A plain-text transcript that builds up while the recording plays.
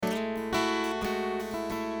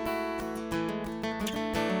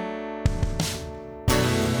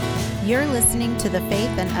You're listening to the Faith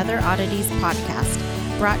and Other Oddities podcast,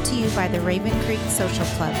 brought to you by the Raven Creek Social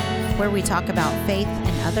Club, where we talk about faith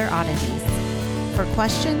and other oddities. For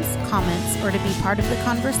questions, comments, or to be part of the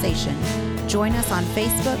conversation, join us on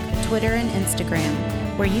Facebook, Twitter, and Instagram,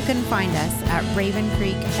 where you can find us at Raven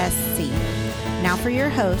Creek SC. Now for your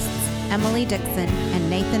hosts, Emily Dixon and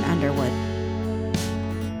Nathan Underwood.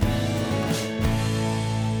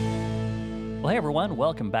 Well, hey everyone,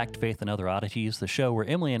 welcome back to Faith and Other Oddities, the show where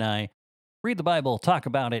Emily and I read the Bible, talk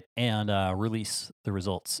about it, and release the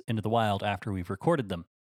results into the wild after we've recorded them.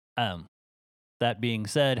 That being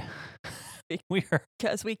said, we are...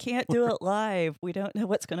 Because we can't do it live. We don't know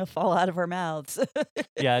what's going to fall out of our mouths.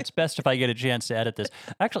 Yeah, it's best if I get a chance to edit this.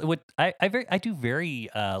 Actually, I do very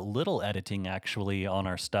little editing, actually, on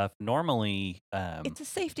our stuff. Normally... it's a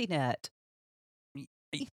safety net.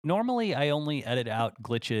 Normally, I only edit out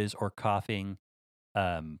glitches or coughing,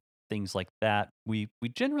 things like that. We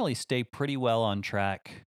generally stay pretty well on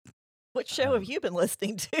track. What show have you been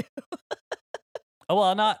listening to? Oh,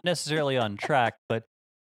 well, not necessarily on track, but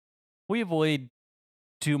we avoid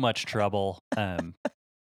too much trouble.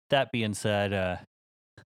 That being said, I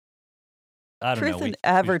don't know. Truth in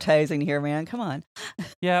advertising here, man. Come on.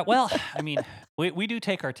 Yeah, well, I mean, we do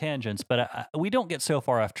take our tangents, but we don't get so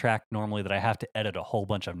far off track normally that I have to edit a whole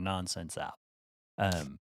bunch of nonsense out.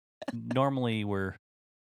 Normally,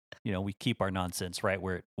 we keep our nonsense right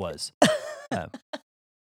where it was.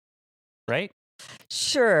 Right?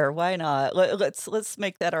 Sure, why not? Let's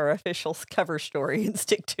make that our official cover story and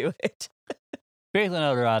stick to it. Faith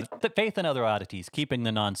and Other Oddities, keeping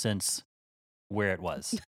the nonsense where it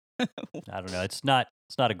was. I don't know. It's not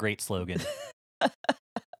a great slogan.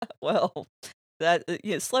 Well,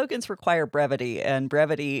 slogans require brevity, and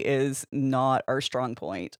brevity is not our strong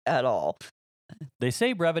point at all. They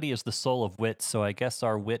say brevity is the soul of wit, so I guess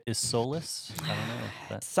our wit is soulless. I don't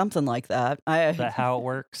know. Something like that. Is that how it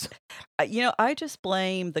works? I just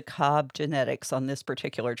blame the Cobb genetics on this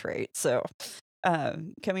particular trait. So,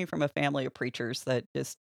 coming from a family of preachers, that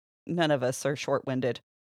just none of us are short-winded.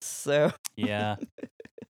 So, yeah.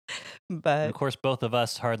 But and of course, both of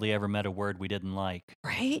us hardly ever met a word we didn't like.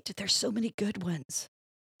 Right? There's so many good ones.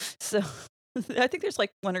 So, I think there's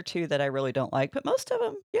like one or two that I really don't like, but most of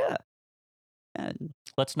them, yeah. And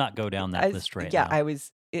let's not go down that list right now.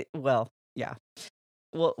 Yeah.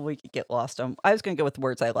 Well, we could get lost on. I was going to go with the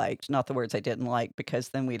words I liked, not the words I didn't like, because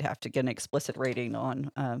then we'd have to get an explicit rating on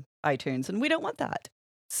iTunes, and we don't want that.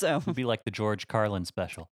 So it'd be like the George Carlin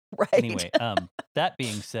special. Right. Anyway, that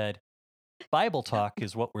being said, Bible talk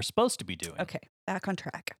is what we're supposed to be doing. Okay, back on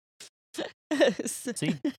track.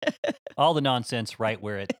 See? All the nonsense right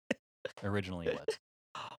where it originally was.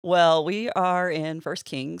 Well, we are in 1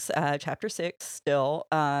 Kings chapter 6 still,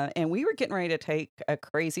 and we were getting ready to take a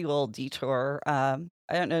crazy little detour. I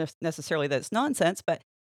don't know if necessarily that it's nonsense, but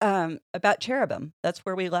about cherubim. That's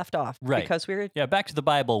where we left off. Right. Because we were... Yeah, back to the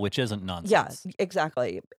Bible, which isn't nonsense. Yeah,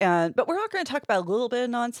 exactly. But we're all going to talk about a little bit of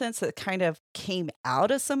nonsense that kind of came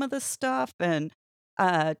out of some of this stuff, and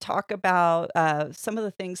talk about some of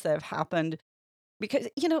the things that have happened. Because,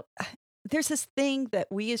 there's this thing that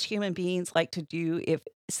we as human beings like to do if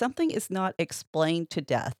something is not explained to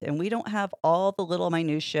death and we don't have all the little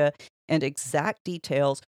minutia and exact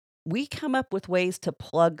details, we come up with ways to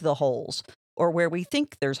plug the holes or where we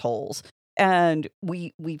think there's holes. And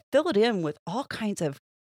we fill it in with all kinds of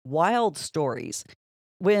wild stories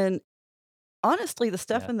when honestly the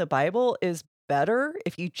stuff in the Bible is better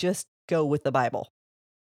if you just go with the Bible.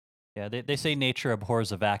 Yeah, they say nature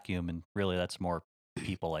abhors a vacuum, and really that's more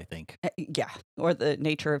people, I think. Yeah, or the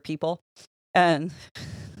nature of people. And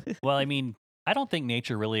well, I mean, I don't think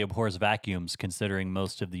nature really abhors vacuums, considering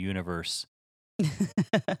most of the universe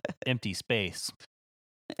empty space.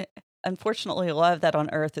 Unfortunately, a lot of that on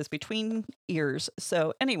Earth is between ears.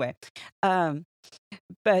 So anyway,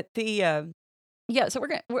 but the so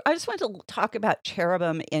I just wanted to talk about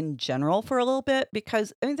cherubim in general for a little bit,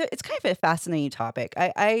 because it's kind of a fascinating topic.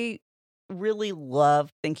 I really love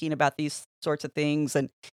thinking about these sorts of things, and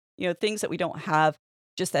things that we don't have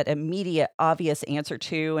just that immediate obvious answer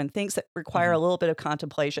to, and things that require a little bit of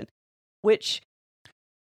contemplation.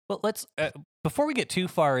 Well, let's before we get too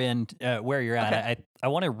far in where you're at, okay. I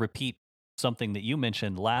want to repeat something that you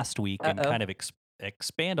mentioned last week and kind of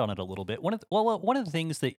expand on it a little bit. One of the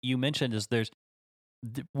things that you mentioned is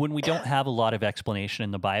when we don't have a lot of explanation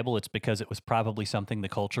in the Bible, it's because it was probably something the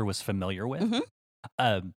culture was familiar with.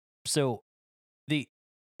 Mm-hmm. So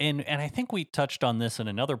and I think we touched on this in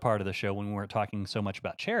another part of the show when we weren't talking so much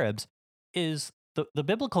about cherubs, is the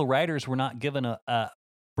biblical writers were not given a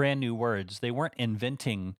brand new words. They weren't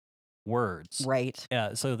inventing words. Right.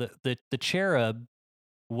 So the cherub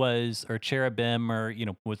was, or cherubim, or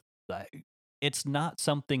with it's not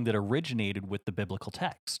something that originated with the biblical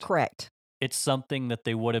text. Correct. It's something that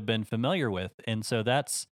they would have been familiar with, and so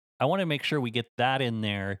I want to make sure we get that in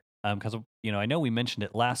there, because I know we mentioned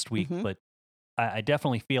it last week, hmm but I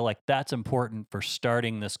definitely feel like that's important for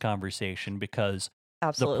starting this conversation, because the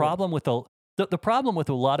Absolutely. problem with the problem with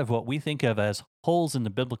a lot of what we think of as holes in the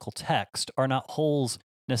biblical text are not holes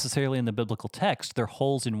necessarily in the biblical text. They're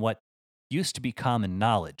holes in what used to be common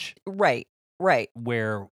knowledge, Right. Right.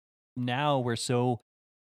 where now we're so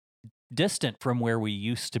distant from where we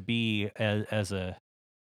used to be as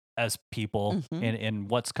people, hmm and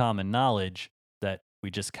what's common knowledge, that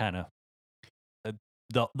we just kind of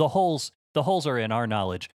the holes are in our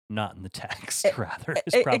knowledge, not in the text. Rather,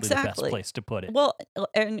 is probably the best Exactly. place to put it. Well,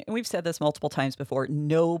 and we've said this multiple times before.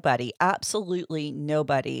 Nobody, absolutely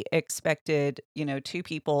nobody, expected two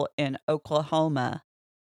people in Oklahoma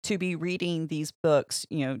to be reading these books.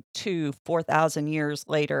 4,000 years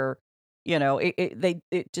later.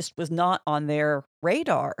 It just was not on their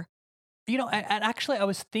radar. And actually, I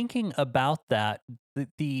was thinking about that.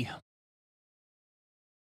 The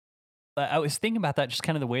I was thinking about that, just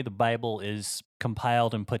kind of the way the Bible is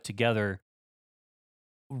compiled and put together.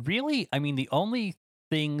 Really, I mean, the only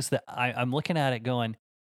things that I'm looking at it going,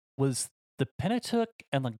 was the Pentateuch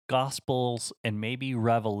and the Gospels and maybe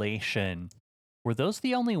Revelation, were those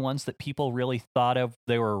the only ones that people really thought of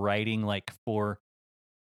they were writing like for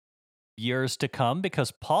years to come?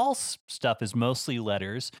 Because Paul's stuff is mostly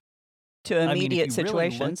letters. To I mean, if immediate you really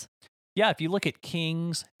look, situations. yeah, if you look at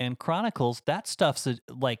Kings and Chronicles, that stuff's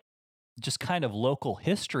like just kind of local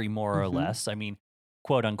history, more or hmm less. I mean,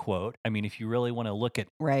 quote unquote. I mean, if you really want to look at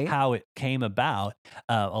Right. how it came about,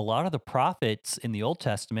 a lot of the prophets in the Old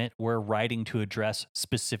Testament were writing to address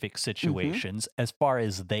specific hmm situations as far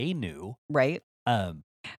as they knew. Right. Um,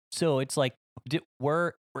 so it's like,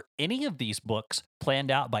 were any of these books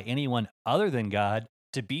planned out by anyone other than God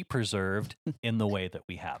to be preserved in the way that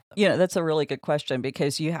we have them? That's a really good question,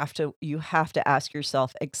 because you have to ask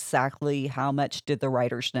yourself exactly how much did the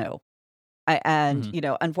writers know. And Hmm.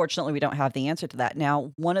 unfortunately, we don't have the answer to that.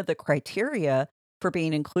 Now, one of the criteria for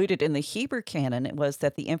being included in the Hebrew canon was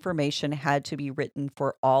that the information had to be written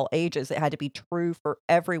for all ages. It had to be true for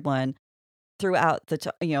everyone throughout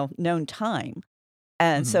the known time.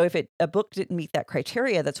 And Hmm. so if a book didn't meet that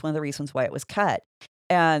criteria, that's one of the reasons why it was cut.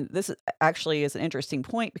 And this actually is an interesting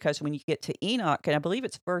point, because when you get to Enoch, and I believe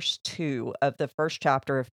it's verse 2 of the first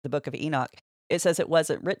chapter of the book of Enoch, it says it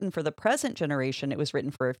wasn't written for the present generation, it was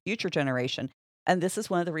written for a future generation. And this is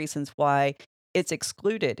one of the reasons why it's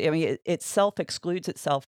excluded. I mean, it self excludes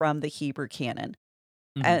itself from the Hebrew canon.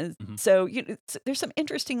 Hmm. And Hmm. so there's some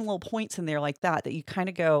interesting little points in there like that you kind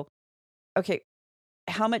of go, okay,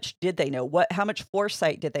 how much did they know? How much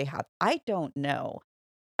foresight did they have? I don't know.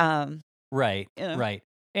 Um, Right, you know, right.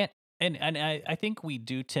 And I think we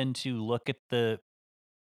do tend to look at the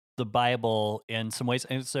Bible in some ways.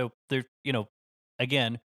 And so there,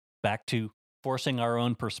 again, back to forcing our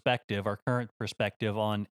own perspective, our current perspective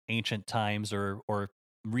on ancient times, or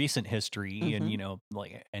recent history, and mhm.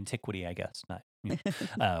 like antiquity, I guess, not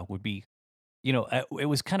would be, it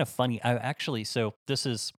was kind of funny. I actually, so this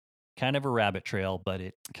is kind of a rabbit trail, but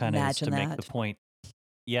it kind of is Imagine to make the that. point.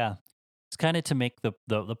 Yeah, it's kind of to make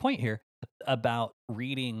the point here about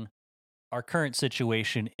reading our current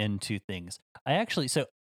situation into things. I actually, so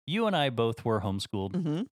you and I both were homeschooled.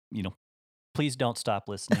 Mhm. You know, please don't stop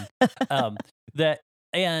listening. Um, that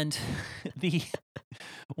and the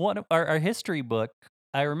one of our history book.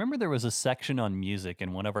 I remember there was a section on music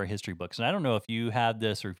in one of our history books, and I don't know if you had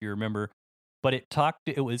this or if you remember, but it talked.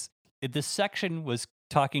 This section was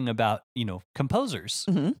talking about composers,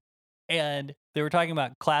 Mhm. and they were talking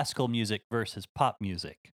about classical music versus pop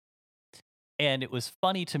music. And it was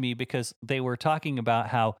funny to me because they were talking about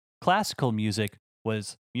how classical music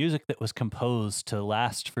was music that was composed to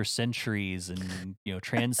last for centuries and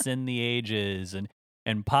transcend the ages,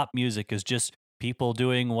 and pop music is just people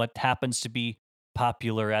doing what happens to be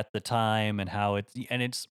popular at the time, and how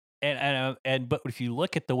but if you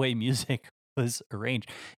look at the way music was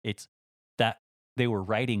arranged, it's that they were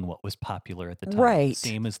writing what was popular at the time, the Right.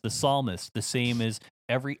 same as the psalmist, the same as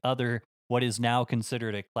every other what is now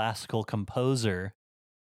considered a classical composer.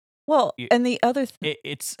 Well, Y and the other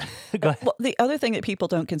it's go ahead. well, the other thing that people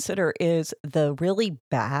don't consider is the really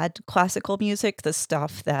bad classical music, the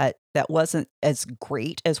stuff that wasn't as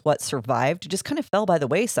great as what survived, just kind of fell by the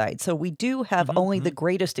wayside. So we do have Mhm, only the mhm.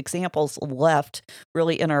 greatest examples left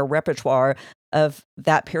really in our repertoire of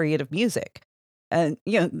that period of music. And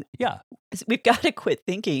Yeah. we've got to quit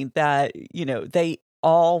thinking that, they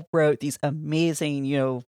all wrote these amazing,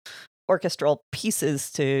 orchestral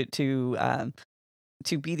pieces to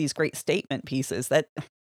be these great statement pieces that,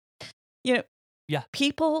 you know, Yeah.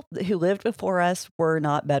 people who lived before us were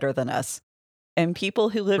not better than us. And people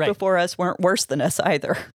who lived Right. before us weren't worse than us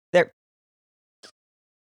either. They're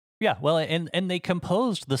Yeah, well, and they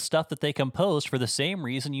composed the stuff that they composed for the same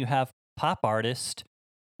reason you have pop artists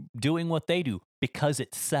doing what they do, because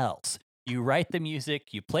it sells. You write the music,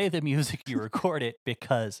 you play the music, you record it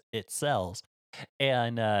because it sells.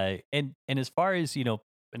 And as far as, and of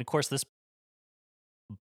course this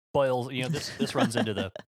boils, this runs into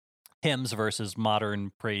the hymns versus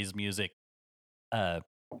modern praise music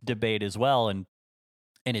debate as well. And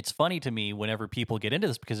it's funny to me whenever people get into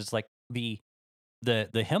this, because it's like the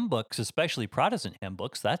hymn books, especially Protestant hymn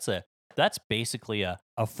books, that's basically a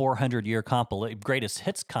 400-year greatest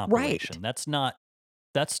hits compilation. right.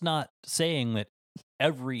 That's not saying that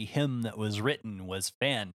every hymn that was written was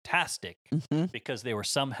fantastic hmm because they were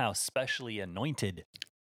somehow specially anointed.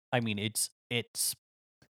 I mean, it's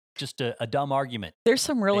just a dumb argument. There's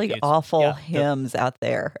some really It's awful hymns out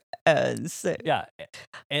there. So, yeah,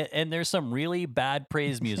 and there's some really bad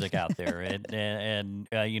praise music out there, and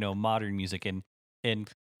modern music, and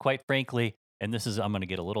quite frankly, and I'm going to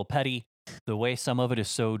get a little petty, the way some of it is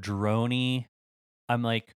so drony. I'm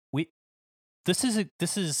like,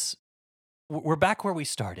 we're back where we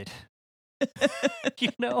started. I'm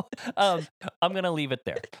going to leave it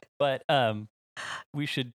there, but we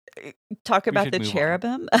should talk about the move on.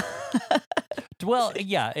 cherubim. Well,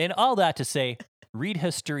 yeah, and all that to say, read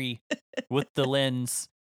history with the lens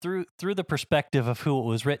through the perspective of who it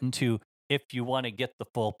was written to, if you want to get the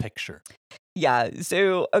full picture. Yeah.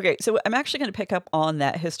 So, okay. So I'm actually going to pick up on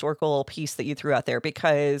that historical piece that you threw out there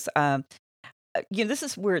because, this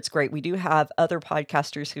is where it's great. We do have other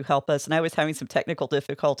podcasters who help us, and I was having some technical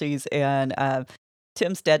difficulties, and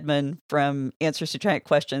Tim Stedman from Answers to Giant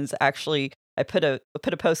Questions actually, I put a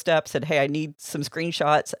post up, said, "Hey, I need some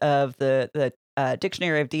screenshots of the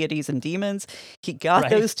Dictionary of Deities and Demons." He got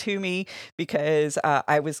Right. those to me because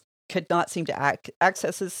I could not seem to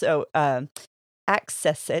access it. So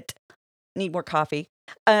access it. Need more coffee.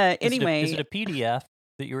 Anyway, is it a PDF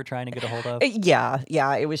that you were trying to get a hold of? yeah,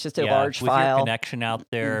 it was just a large with file. your connection out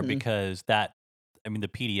there, Mhm. because the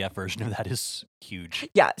PDF version of that is huge.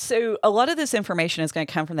 Yeah, so a lot of this information is going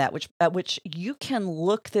to come from that, which you can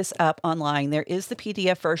look this up online. There is the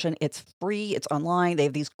PDF version. It's free. It's online. They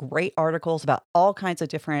have these great articles about all kinds of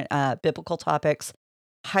different biblical topics.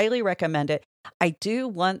 Highly recommend it. I do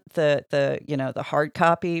want the hard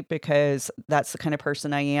copy because that's the kind of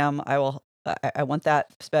person I am. I want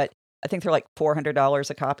that, but I think they're like $400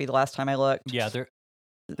 a copy the last time I looked. Yeah,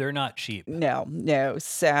 they're not cheap. No.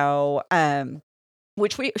 So,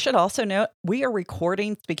 which we should also note, we are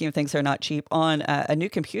recording, speaking of things that are not cheap, on a new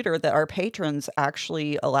computer that our patrons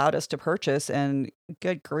actually allowed us to purchase. And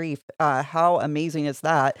good grief, how amazing is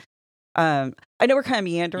that? I know we're kind of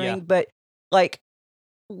meandering, Yeah. but like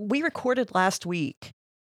we recorded last week.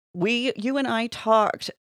 You and I talked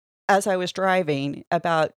as I was driving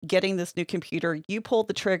about getting this new computer. You pulled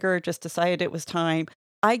the trigger, just decided it was time.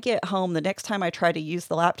 I get home. The next time I try to use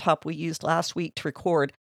the laptop we used last week to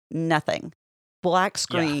record, nothing. Black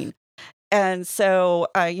screen. And so,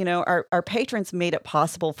 our patrons made it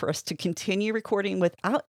possible for us to continue recording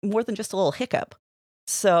without more than just a little hiccup.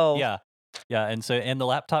 So, Yeah, and the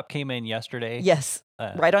laptop came in yesterday. yes,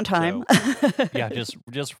 right on time. So, yeah, just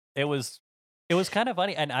it was kind of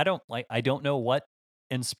funny, and I don't know what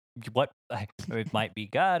it might be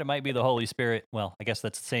God, it might be the Holy Spirit. Well, I guess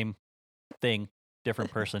that's the same thing,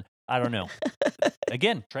 different person. I don't know.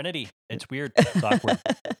 Again, Trinity. It's weird. It's awkward.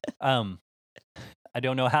 I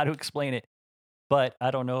don't know how to explain it, but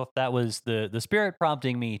I don't know if that was the Spirit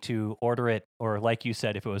prompting me to order it, or like you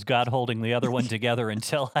said, if it was God holding the other one together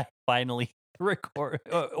until I finally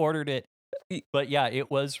ordered it. But yeah, it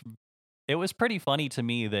was pretty funny to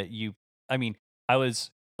me that I was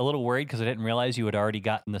a little worried because I didn't realize you had already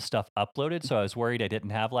gotten the stuff uploaded, so I was worried I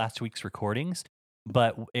didn't have last week's recordings.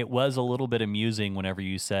 But it was a little bit amusing whenever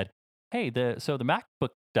you said, "Hey, the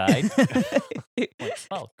MacBook died." Like,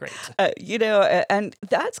 oh, great. And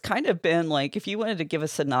that's kind of been like, if you wanted to give a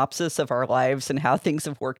synopsis of our lives and how things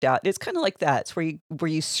have worked out, it's kind of like that. It's where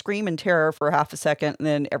you scream in terror for half a second and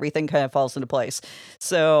then everything kind of falls into place.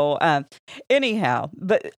 So, anyhow,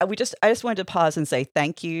 but I just wanted to pause and say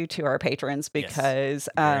thank you to our patrons because,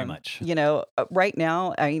 very much. Right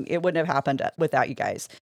now, it wouldn't have happened without you guys.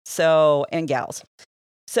 So, and gals.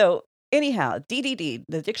 So, anyhow, DDD,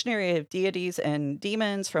 the Dictionary of Deities and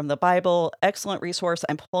Demons from the Bible, excellent resource.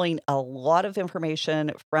 I'm pulling a lot of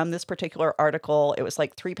information from this particular article. It was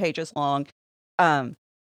like 3 pages long.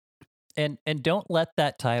 And don't let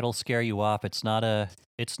that title scare you off. It's not a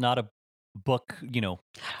book,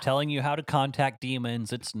 telling you how to contact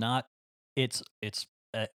demons. It's not. It's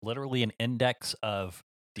literally an index of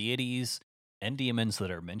deities and demons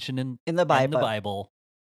that are mentioned In the in the Bible. Bible,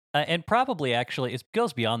 and probably actually it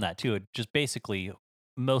goes beyond that too. It just basically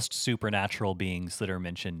most supernatural beings that are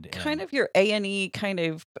mentioned Kind in. of your A&E kind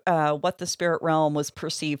of what the spirit realm was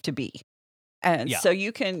perceived to be. And Yeah, so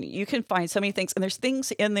you can find so many things, and there's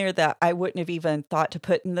things in there that I wouldn't have even thought to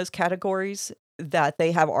put in those categories that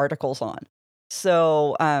they have articles on.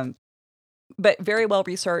 So, but very well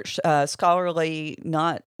researched, scholarly,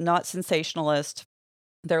 not sensationalist.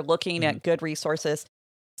 They're looking hmm at good resources.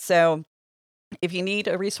 So if you need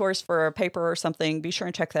a resource for a paper or something, be sure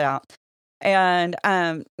and check that out. And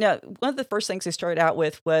now, one of the first things I started out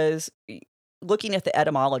with was looking at the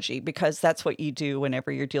etymology, because that's what you do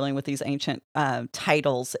whenever you're dealing with these ancient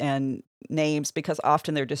titles and names, because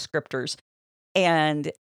often they're descriptors.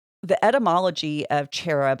 And the etymology of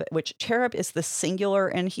cherub, which cherub is the singular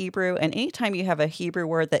in Hebrew, and anytime you have a Hebrew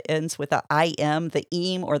word that ends with a im, the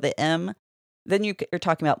eem or the m, then you're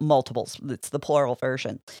talking about multiples. It's the plural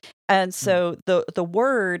version. And so the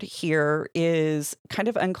word here is kind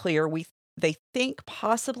of unclear. They think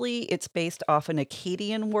possibly it's based off an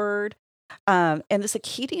Akkadian word. And this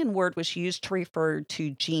Akkadian word was used to refer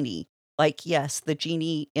to genie, like, yes, the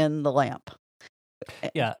genie in the lamp. Eh,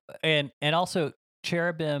 yeah, and also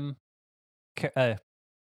cherubim, ca- uh,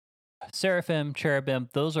 seraphim, cherubim.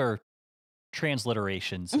 Those are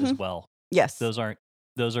transliterations as mhm, well. yes. Those aren't.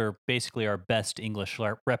 Those are basically our best English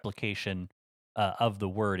replication of the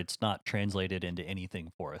word. It's not translated into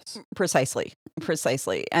anything for us. Precisely,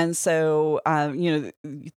 precisely. And so,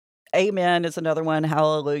 amen is another one,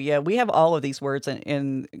 hallelujah. We have all of these words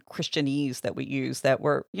in Christianese that we use that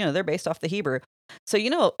were, they're based off the Hebrew. So,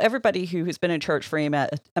 everybody who has been in church for any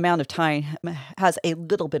amount of time has a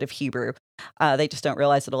little bit of Hebrew. They just don't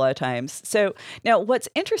realize it a lot of times. So, now what's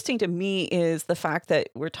interesting to me is the fact that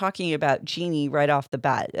we're talking about genie right off the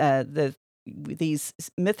bat, these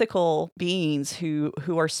mythical beings who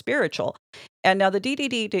are spiritual. And now the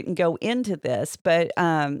DDD didn't go into this, but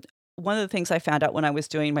one of the things I found out when I was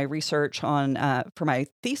doing my research on for my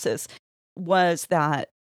thesis was that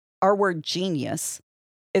our word genius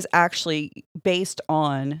is actually based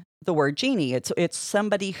on the word genie. It's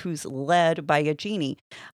somebody who's led by a genie.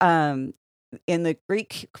 Um, in the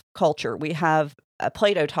Greek culture, we have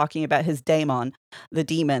Plato talking about his daemon, the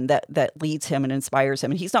demon that leads him and inspires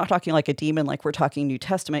him. And he's not talking like a demon, like we're talking New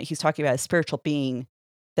Testament. He's talking about a spiritual being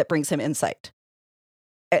that brings him insight.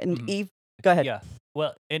 And Mhm. Eve, go ahead. Yeah.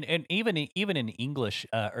 Well, and even in English,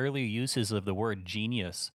 earlier uses of the word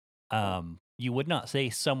genius, you would not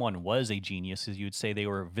say someone was a genius, as you would say they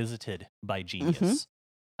were visited by Hmm. genius.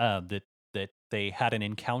 That they had an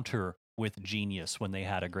encounter with genius when they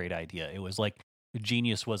had a great idea. It was like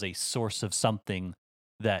genius was a source of something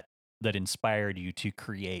that inspired you to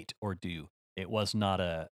create or do. It was not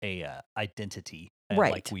a identity like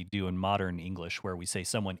Right. we do in modern English, where we say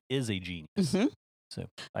someone is a genius. Hmm. So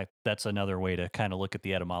that's another way to kind of look at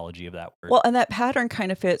the etymology of that word. Well, and that pattern kind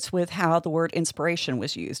of fits with how the word inspiration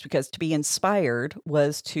was used, because to be inspired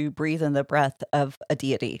was to breathe in the breath of a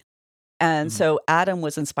deity. And Mhm. so Adam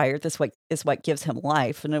was inspired. This is what gives him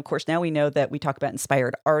life. And of course, now we know that we talk about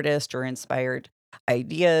inspired artist or inspired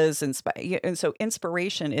ideas. And so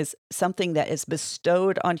inspiration is something that is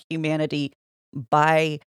bestowed on humanity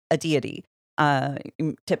by a deity.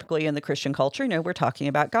 Typically in the Christian culture, we're talking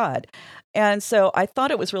about God. And so I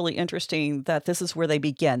thought it was really interesting that this is where they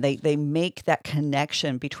begin. They make that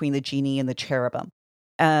connection between the genie and the cherubim.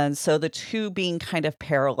 And so the two being kind of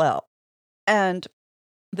parallel. And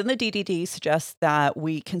then the DDD suggests that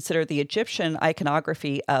we consider the Egyptian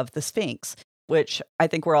iconography of the Sphinx, which I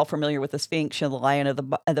think we're all familiar with the Sphinx, the lion of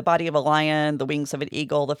the body of a lion, the wings of an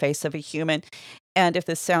eagle, the face of a human. And if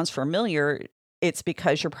this sounds familiar, it's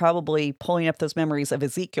because you're probably pulling up those memories of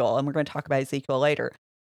Ezekiel, and we're going to talk about Ezekiel later.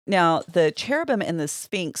 Now, the cherubim and the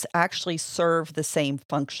Sphinx actually serve the same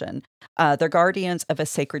function. They're guardians of a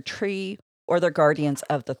sacred tree, or they're guardians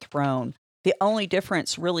of the throne. The only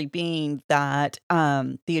difference really being that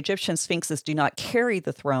the Egyptian sphinxes do not carry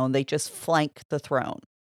the throne, they just flank the throne.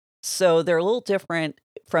 So they're a little different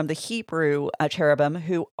from the Hebrew cherubim,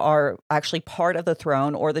 who are actually part of the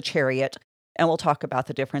throne or the chariot. And we'll talk about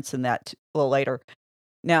the difference in that a little later.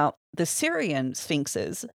 Now, the Syrian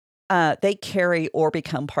sphinxes, they carry or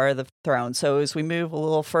become part of the throne. So as we move a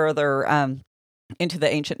little further into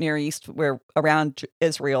the ancient Near East, where around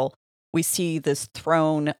Israel, we see this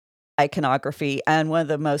throne iconography. And one of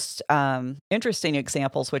the most interesting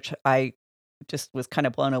examples, which I just was kind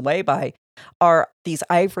of blown away by, are these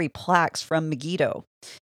ivory plaques from Megiddo.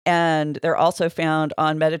 And they're also found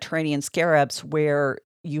on Mediterranean scarabs where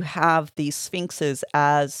you have these sphinxes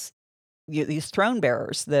as these throne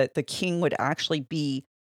bearers, that the king would actually be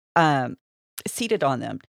um, seated on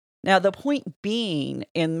them. Now, the point being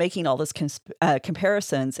in making all this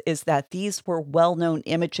comparisons is that these were well-known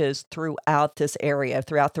images throughout this area,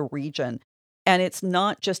 throughout the region. And it's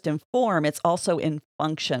not just in form, it's also in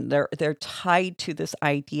function. They're tied to this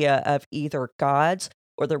idea of either gods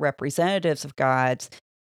or the representatives of gods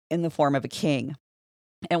in the form of a king.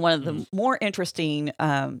 And one of the more interesting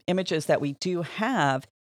images that we do have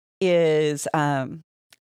is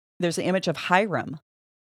there's an image of Hiram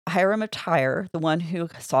of Tyre, the one who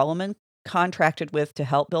Solomon contracted with to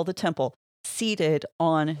help build the temple, seated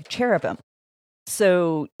on cherubim.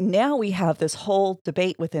 So now we have this whole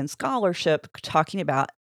debate within scholarship talking about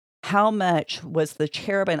how much was the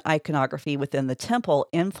cherubim iconography within the temple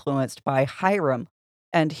influenced by Hiram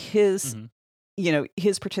and his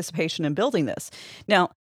participation in building this.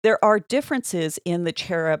 Now, there are differences in the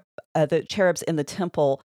cherubs in the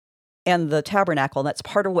temple and the tabernacle. And that's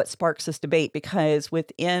part of what sparks this debate, because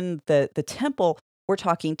within the temple, we're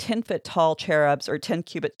talking 10-foot tall cherubs or 10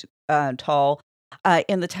 cubit tall.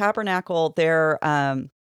 In the tabernacle, they're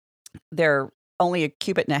only a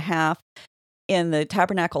cubit and a half. In the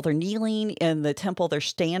tabernacle, they're kneeling. In the temple, they're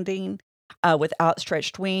standing with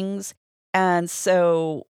outstretched wings. And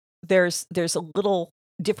so there's a little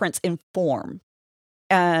difference in form.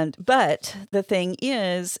 But the thing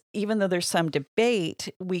is, even though there's some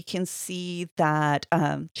debate, we can see that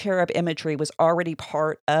cherub imagery was already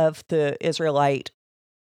part of the Israelite,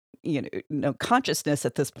 consciousness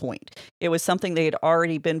at this point. It was something they had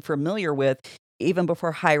already been familiar with even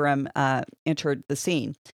before Hiram entered the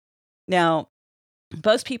scene. Now,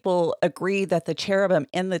 most people agree that the cherubim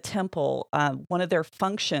in the temple, one of their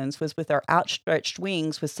functions was, with their outstretched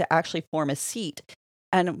wings, was to actually form a seat.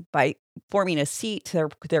 And by forming a seat,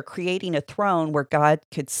 they're creating a throne where God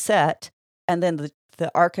could sit, and then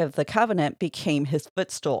the Ark of the Covenant became his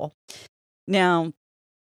footstool. Now,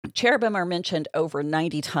 cherubim are mentioned over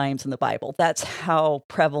 90 times in the Bible. That's how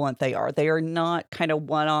prevalent they are. They are not kind of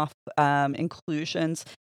one-off inclusions.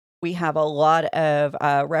 We have a lot of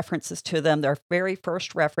references to them. Their very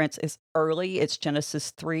first reference is early. It's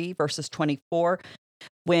Genesis 3, verses 24.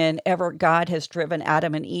 Whenever God has driven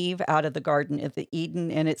Adam and Eve out of the Garden of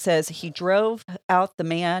Eden, and it says, he drove out the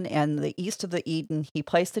man, and the east of the Eden, he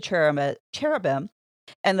placed the cherubim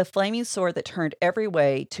and the flaming sword that turned every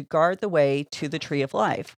way to guard the way to the tree of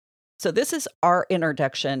life. So this is our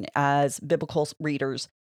introduction as biblical readers,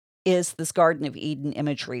 is this Garden of Eden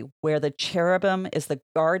imagery, where the cherubim is the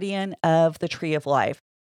guardian of the tree of life.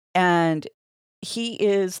 And he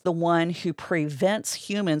is the one who prevents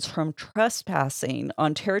humans from trespassing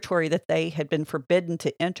on territory that they had been forbidden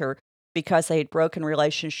to enter because they had broken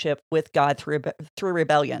relationship with God through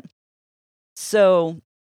rebellion. So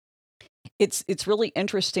it's really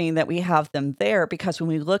interesting that we have them there, because when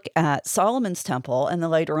we look at Solomon's temple, and then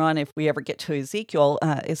later on, if we ever get to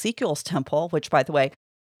Ezekiel's temple, which, by the way,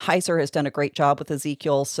 Heiser has done a great job with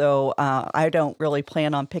Ezekiel, so I don't really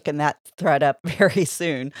plan on picking that thread up very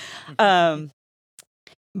soon.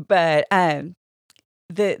 But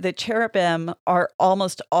the cherubim are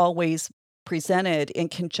almost always presented in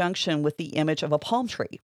conjunction with the image of a palm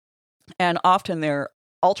tree. And often they're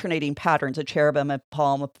alternating patterns, a cherubim and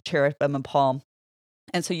palm, a cherubim and palm.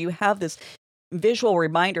 And so you have this visual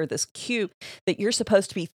reminder, this cue, that you're supposed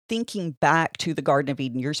to be thinking back to the Garden of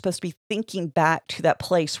Eden. You're supposed to be thinking back to that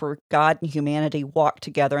place where God and humanity walked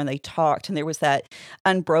together and they talked, and there was that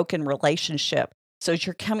unbroken relationship. So as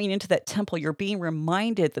you're coming into that temple, you're being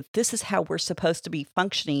reminded that this is how we're supposed to be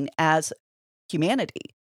functioning as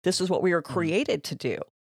humanity. This is what we were created to do.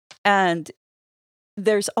 And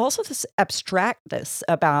there's also this abstractness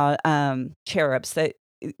about cherubs that,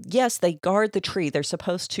 yes, they guard the tree. They're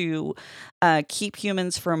supposed to keep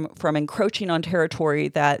humans from encroaching on territory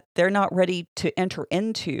that they're not ready to enter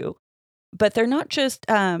into. But they're not just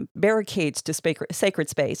barricades to sacred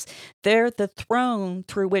space. They're the throne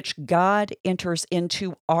through which God enters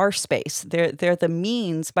into our space. They're the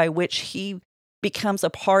means by which he becomes a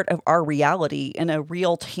part of our reality in a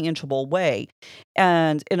real, tangible way,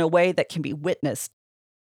 and in a way that can be witnessed.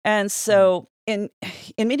 And so in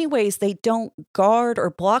many ways, they don't guard or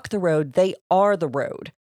block the road. They are the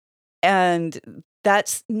road. And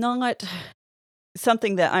that's not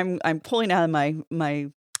something that I'm pulling out of my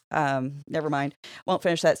never mind, won't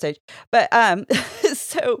finish that stage. But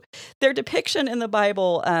so their depiction in the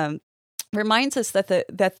Bible reminds us that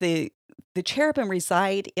the cherubim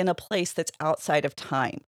reside in a place that's outside of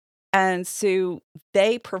time. And so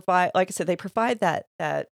they provide, like I said, they provide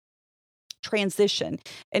that transition.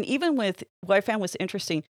 And even with what I found was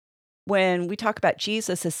interesting, when we talk about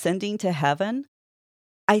Jesus ascending to heaven,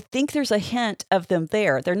 I think there's a hint of them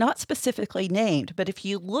there. They're not specifically named, but if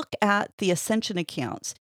you look at the ascension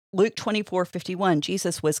accounts, Luke 24:51,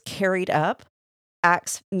 Jesus was carried up.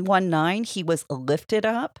 Acts 1:9, he was lifted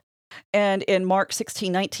up. And in Mark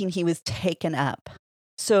 16:19, he was taken up.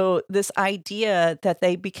 So this idea that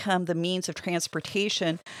they become the means of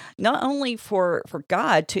transportation, not only for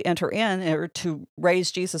God to enter in or to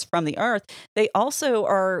raise Jesus from the earth, they also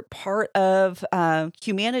are part of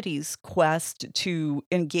humanity's quest to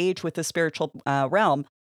engage with the spiritual realm.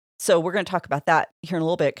 So we're going to talk about that here in a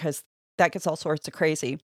little bit because that gets all sorts of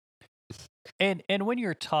crazy. And when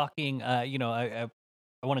you're talking, I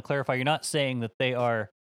want to clarify. You're not saying that they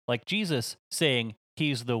are like Jesus saying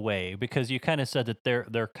he's the way, because you kind of said that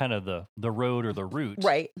they're kind of the road or the route.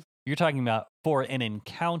 Right. You're talking about for an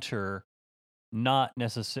encounter, not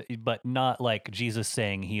necessarily, but not like Jesus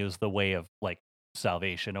saying he is the way of like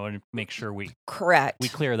salvation. I want to make sure we Correct.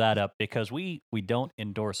 clear that up, because we don't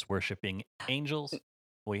endorse worshiping angels.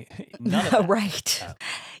 We none of that. Right.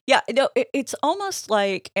 Yeah, no, it's almost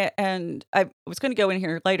like, and I was going to go in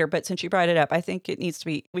here later, but since you brought it up, I think it needs to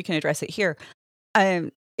be, we can address it here.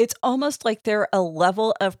 It's almost like they're a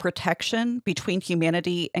level of protection between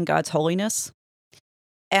humanity and God's holiness.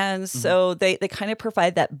 And so they kind of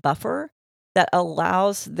provide that buffer that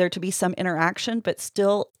allows there to be some interaction, but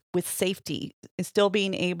still with safety, and still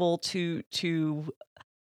being able to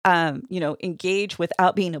engage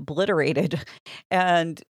without being obliterated.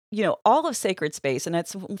 And, all of sacred space, and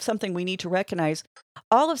that's something we need to recognize,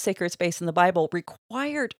 all of sacred space in the Bible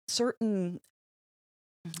required certain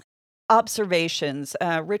observations,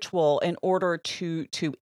 ritual in order to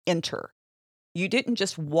enter. You didn't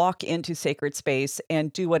just walk into sacred space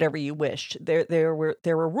and do whatever you wished. There were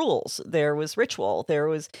rules, there was ritual, there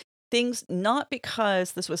was things, not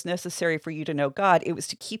because this was necessary for you to know God, it was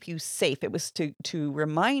to keep you safe. It was to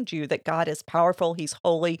remind you that God is powerful, he's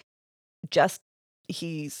holy, just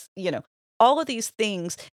he's, all of these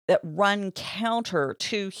things that run counter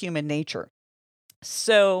to human nature.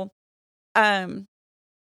 So,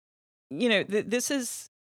 this is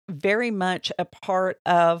very much a part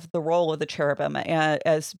of the role of the cherubim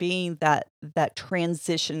as being that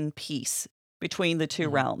transition piece between the two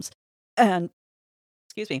realms. And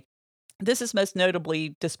excuse me, this is most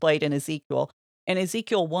notably displayed in Ezekiel. And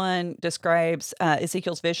Ezekiel 1 describes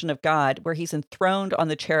Ezekiel's vision of God, where he's enthroned on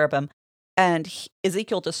the cherubim. And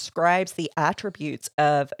Ezekiel describes the attributes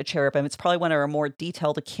of a cherubim. It's probably one of our more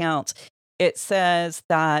detailed accounts. It says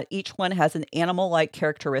that each one has an animal-like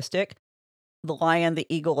characteristic: the lion, the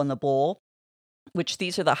eagle, and the bull, which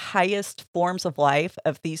these are the highest forms of life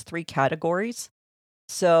of these three categories.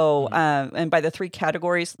 So, and by the three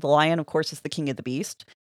categories, the lion, of course, is the king of the beast.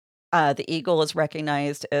 The eagle is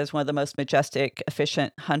recognized as one of the most majestic,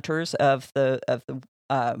 efficient hunters of the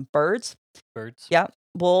birds. Birds. Yeah.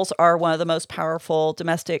 Bulls are one of the most powerful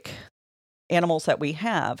domestic animals that we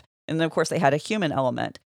have. And then, of course, they had a human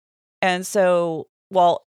element. And so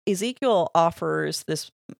while Ezekiel offers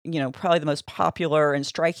this, probably the most popular and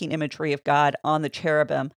striking imagery of God on the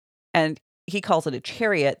cherubim, and he calls it a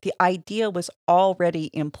chariot, the idea was already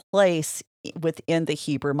in place within the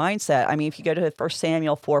Hebrew mindset. I mean, if you go to 1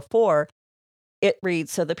 Samuel 4:4, it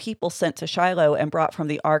reads, "So the people sent to Shiloh and brought from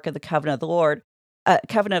the ark of the covenant of the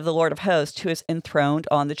Lord of hosts, who is enthroned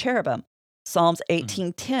on the cherubim." Psalms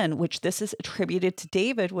 18:10, which this is attributed to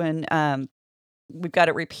David when we've got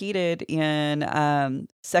it repeated in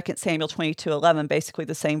 2 Samuel 22:11, basically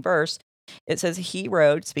the same verse. It says, "He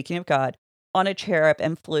rode," speaking of God, "on a cherub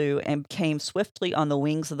and flew and came swiftly on the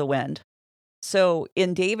wings of the wind." So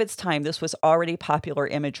in David's time, this was already popular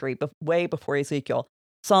imagery, way before Ezekiel.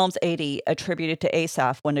 Psalms 80, attributed to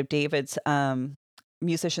Asaph, one of David's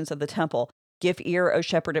musicians of the temple. "Give ear, O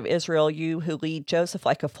shepherd of Israel, you who lead Joseph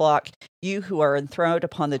like a flock, you who are enthroned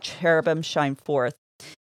upon the cherubim, shine forth."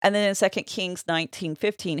 And then in 2 Kings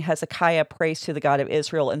 19:15, Hezekiah prays to the God of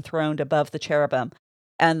Israel enthroned above the cherubim.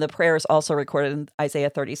 And the prayer is also recorded in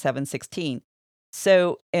Isaiah 37:16.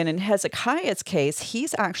 So, and in Hezekiah's case,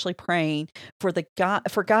 he's actually praying for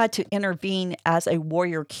God to intervene as a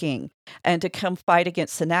warrior king and to come fight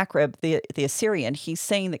against Sennacherib, the Assyrian. He's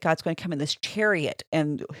saying that God's going to come in this chariot,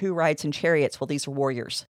 and who rides in chariots? Well, these are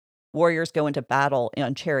warriors. Warriors go into battle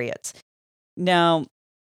on chariots. Now,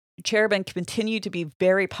 cherubim continue to be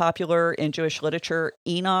very popular in Jewish literature.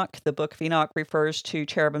 Enoch, the book of Enoch, refers to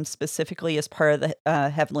cherubim specifically as part of the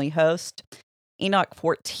heavenly host. Enoch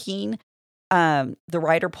 14 The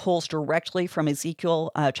writer pulls directly from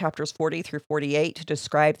Ezekiel chapters 40 through 48 to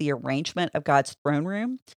describe the arrangement of God's throne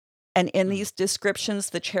room. And in these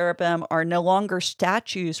descriptions, the cherubim are no longer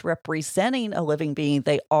statues representing a living being,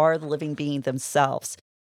 they are the living being themselves.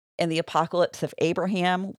 In the Apocalypse of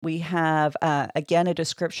Abraham, we have, again, a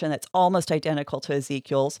description that's almost identical to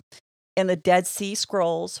Ezekiel's. In the Dead Sea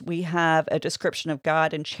Scrolls, we have a description of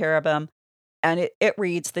God and cherubim, and it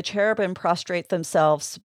reads, "The cherubim prostrate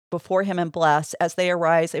themselves before him and bless. As they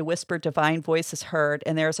arise, a whispered divine voice is heard,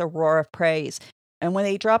 and there's a roar of praise. And when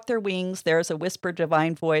they drop their wings, there is a whispered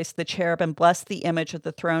divine voice. The cherubim bless the image of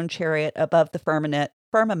the throne chariot above the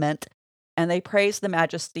firmament, and they praise the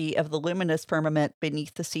majesty of the luminous firmament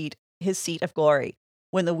beneath his seat of glory.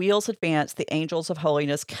 When the wheels advance, the angels of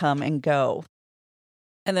holiness come and go."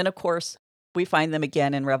 And then, of course, we find them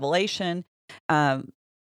again in Revelation.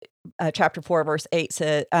 Chapter 4, verse 8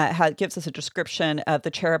 gives us a description of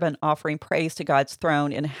the cherubim offering praise to God's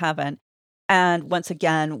throne in heaven. And once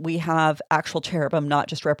again, we have actual cherubim, not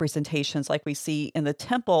just representations like we see in the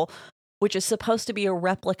temple, which is supposed to be a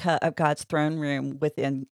replica of God's throne room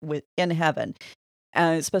within heaven.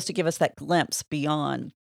 And it's supposed to give us that glimpse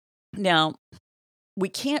beyond. Now, we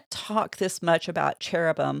can't talk this much about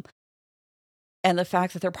cherubim and the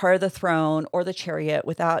fact that they're part of the throne or the chariot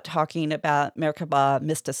without talking about Merkabah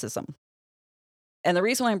mysticism. And the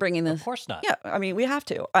reason why I'm bringing this... Of course not. Yeah, I mean, we have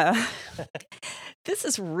to. This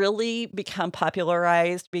has really become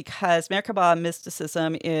popularized because Merkabah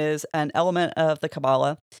mysticism is an element of the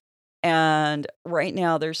Kabbalah. And right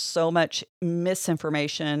now, there's so much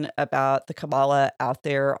misinformation about the Kabbalah out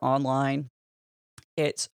there online.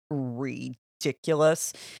 It's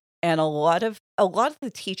ridiculous. And a lot of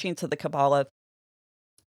the teachings of the Kabbalah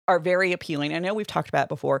are very appealing. I know we've talked about it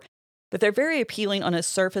before, but they're very appealing on a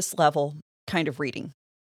surface level kind of reading.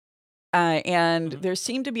 And there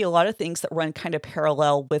seem to be a lot of things that run kind of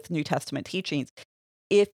parallel with New Testament teachings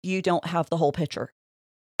if you don't have the whole picture.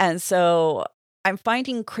 And so I'm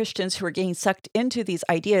finding Christians who are getting sucked into these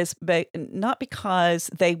ideas, but not because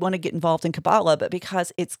they want to get involved in Kabbalah, but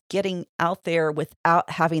because it's getting out there without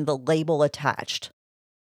having the label attached.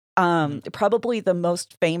 Probably the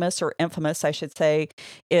most famous or infamous, I should say,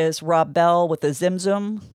 is Rob Bell with the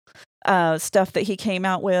Zimzum stuff that he came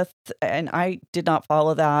out with. And I did not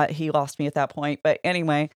follow that. He lost me at that point. But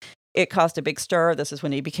anyway, it caused a big stir. This is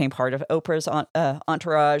when he became part of Oprah's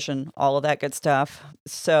entourage and all of that good stuff.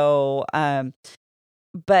 So,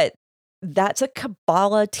 but that's a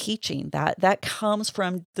Kabbalah teaching that comes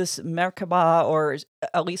from this Merkabah, or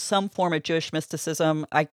at least some form of Jewish mysticism.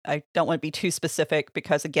 I don't want to be too specific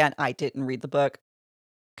because, again, I didn't read the book,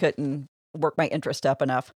 couldn't work my interest up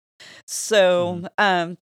enough. So,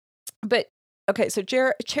 but okay, so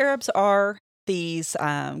cherubs are these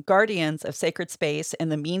guardians of sacred space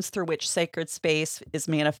and the means through which sacred space is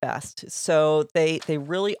manifest. So they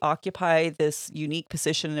really occupy this unique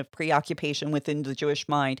position of preoccupation within the Jewish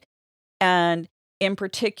mind, and in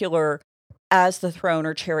particular, as the throne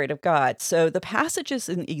or chariot of God. So the passages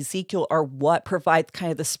in Ezekiel are what provide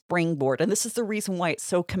kind of the springboard. And this is the reason why it's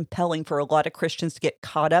so compelling for a lot of Christians to get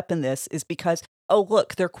caught up in this, is because, oh,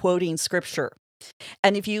 look, they're quoting scripture.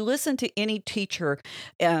 And if you listen to any teacher,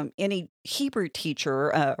 any Hebrew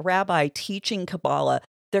teacher, rabbi teaching Kabbalah,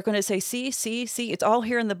 they're going to say, see, it's all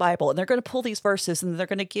here in the Bible. And they're going to pull these verses and they're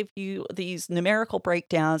going to give you these numerical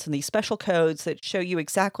breakdowns and these special codes that show you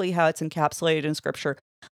exactly how it's encapsulated in scripture.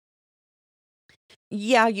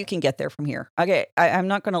 Yeah, you can get there from here. Okay, I'm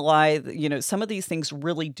not going to lie. Some of these things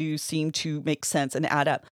really do seem to make sense and add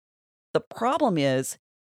up. The problem is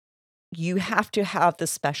you have to have the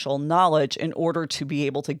special knowledge in order to be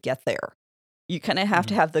able to get there. You kind of have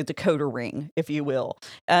to have the decoder ring, if you will.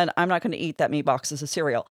 And I'm not going to eat that many boxes of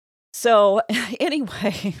cereal. So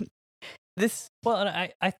anyway, this... Well,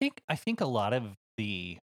 and I think a lot of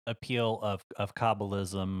the appeal of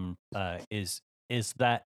Kabbalism is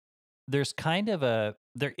that there's kind of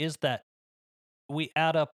there is that we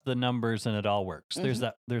add up the numbers and it all works. There's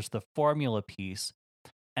the formula piece.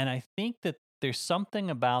 And I think that there's something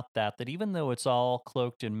about that even though it's all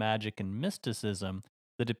cloaked in magic and mysticism,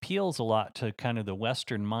 that appeals a lot to kind of the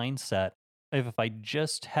Western mindset of, if I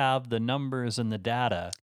just have the numbers and the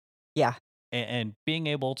data, yeah, and being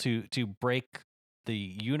able to break the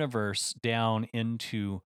universe down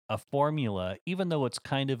into a formula, even though it's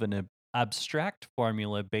kind of an abstract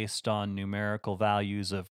formula based on numerical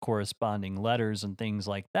values of corresponding letters and things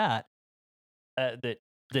like that, that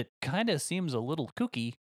kind of seems a little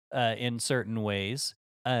kooky in certain ways,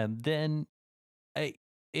 then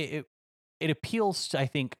it appeals, I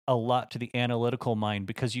think, a lot to the analytical mind,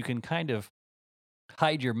 because you can kind of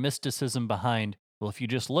hide your mysticism behind, well, if you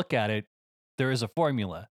just look at it, there is a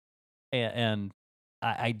formula, and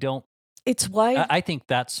I don't. It's why I think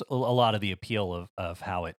that's a lot of the appeal of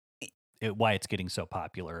how why it's getting so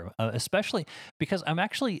popular, especially because I'm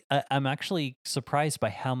actually surprised by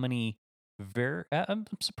how many I'm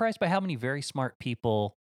surprised by how many very smart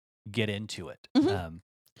people get into it. Mhm.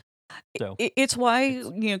 So It's why,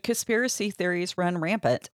 it's conspiracy theories run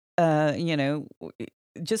rampant.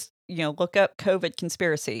 Just, look up COVID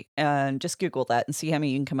conspiracy and just Google that and see how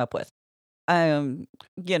many you can come up with. Um,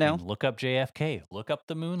 you I know, mean, look up JFK, look up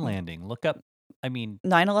the moon landing, look up. I mean,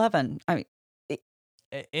 9/11. I mean, it,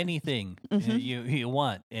 anything mhm. you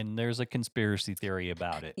want, and there's a conspiracy theory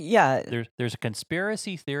about it. Yeah. There's a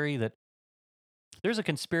conspiracy theory that there's a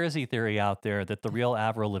conspiracy theory out there that the real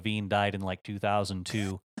Avril Lavigne died in like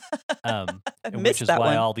 2002, I which missed is that why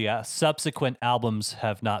one. all the subsequent albums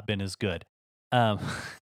have not been as good. Um,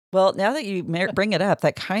 Well, now that you bring it up,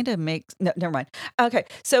 that kind of makes no, never mind. Okay,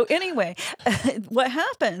 so anyway, what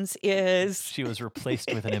happens is she was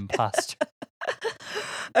replaced with an imposter.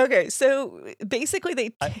 okay, so basically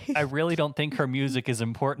they I really don't think her music is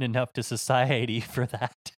important enough to society for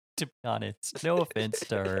that. To be honest, no offense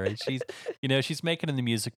to her. She's making in the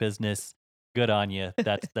music business. Good on you.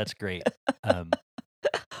 That's great. Um,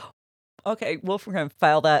 Okay, we're gonna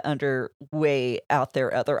file that under way out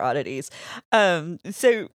there other oddities.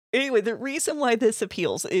 So anyway, the reason why this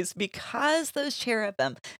appeals is because those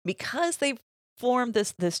cherubim, because they form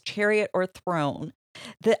this chariot or throne.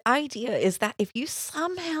 The idea is that if you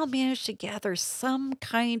somehow manage to gather some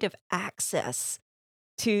kind of access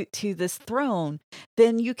to this throne,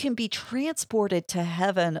 then you can be transported to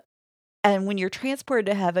heaven, and when you're transported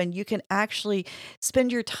to heaven, you can actually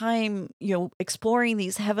spend your time, exploring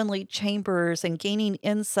these heavenly chambers and gaining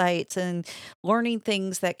insights and learning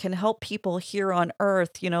things that can help people here on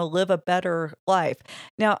earth, live a better life.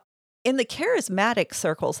 Now, in the charismatic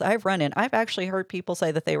circles that I've run in, I've actually heard people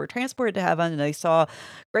say that they were transported to heaven and they saw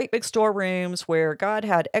great big storerooms where God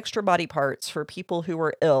had extra body parts for people who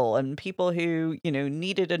were ill and people who,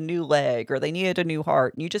 needed a new leg or they needed a new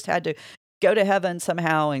heart. And you just had to go to heaven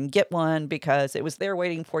somehow and get one because it was there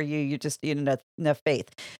waiting for you. You just needed enough faith.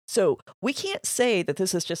 So we can't say that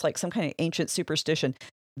this is just like some kind of ancient superstition.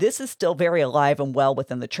 This is still very alive and well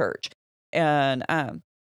within the church. And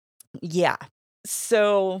yeah.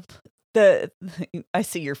 So the I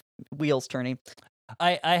see your wheels turning.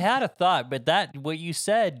 I had a thought, but what you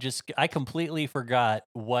said I completely forgot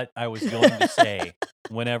what I was going to say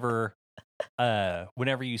whenever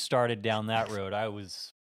you started down that road.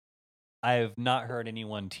 I have not heard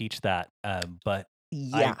anyone teach that, but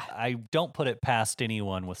Yeah. I don't put it past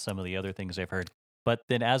anyone with some of the other things I've heard. But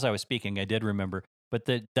then as I was speaking, I did remember. But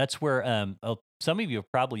that's where some of you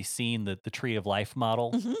have probably seen the Tree of Life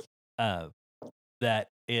model Mhm. uh, that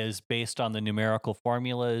is based on the numerical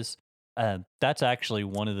formulas. That's actually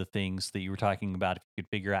one of the things that you were talking about. If you could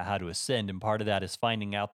figure out how to ascend, and part of that is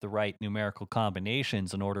finding out the right numerical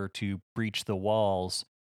combinations in order to breach the walls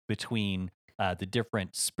between the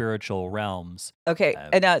different spiritual realms. Okay.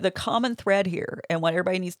 Um, And the common thread here and what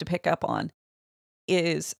everybody needs to pick up on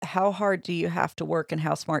is how hard do you have to work and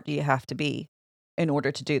how smart do you have to be in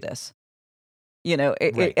order to do this?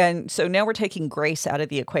 right. And so now we're taking grace out of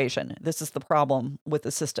the equation. This is the problem with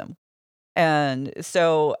the system. And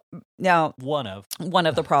so now One of. one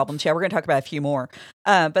of the problems, yeah, we're going to talk about a few more.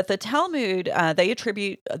 But the Talmud, they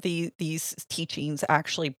attribute these teachings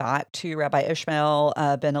actually back to Rabbi Ishmael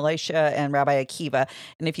ben Elisha and Rabbi Akiva.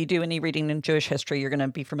 And if you do any reading in Jewish history, you're going to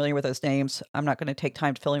be familiar with those names. I'm not going to take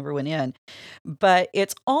time to fill everyone in, but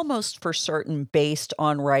it's almost for certain based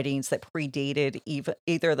on writings that predated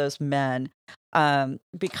either of those men,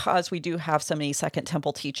 because we do have so many Second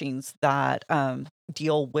Temple teachings that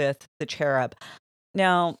deal with the cherub.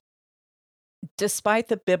 Now, despite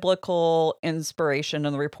the biblical inspiration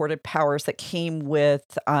and the reported powers that came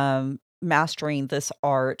with mastering this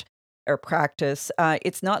art or practice,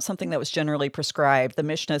 it's not something that was generally prescribed. The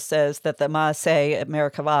Mishnah says that the Maaseh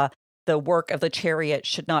Merkavah, the work of the chariot,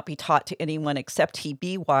 should not be taught to anyone except he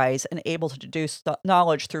be wise and able to deduce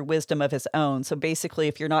knowledge through wisdom of his own. So basically,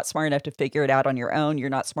 if you're not smart enough to figure it out on your own, you're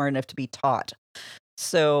not smart enough to be taught.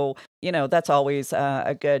 So, that's always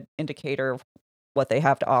a good indicator of what they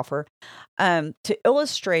have to offer. To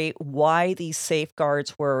illustrate why these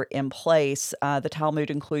safeguards were in place, the Talmud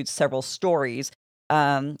includes several stories.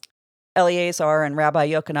 Um, Eleazar and Rabbi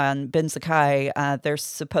Yochanan ben Zakkai, they're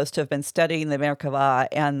supposed to have been studying the Merkavah,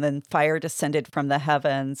 and then fire descended from the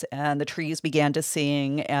heavens, and the trees began to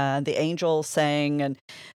sing, and the angels sang, and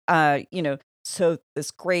so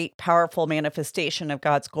this great, powerful manifestation of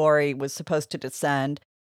God's glory was supposed to descend.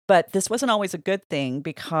 But this wasn't always a good thing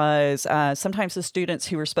because sometimes the students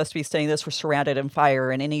who were supposed to be studying this were surrounded in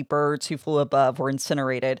fire, and any birds who flew above were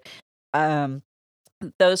incinerated. Um,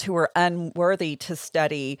 those who were unworthy to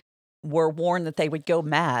study were warned that they would go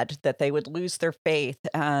mad, that they would lose their faith,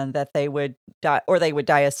 and that they would die, or they would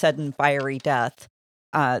die a sudden fiery death.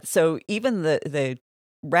 So even the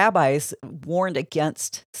rabbis warned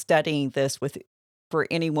against studying this for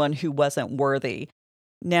anyone who wasn't worthy.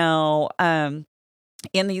 Now,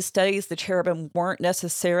 in these studies, the cherubim weren't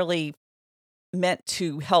necessarily meant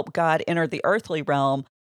to help God enter the earthly realm,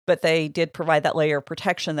 but they did provide that layer of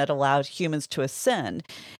protection that allowed humans to ascend.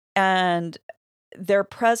 And they're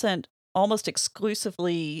present almost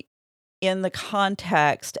exclusively in the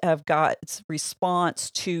context of God's response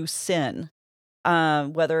to sin,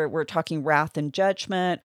 whether we're talking wrath and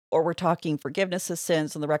judgment, or we're talking forgiveness of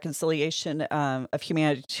sins and the reconciliation of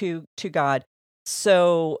humanity to God.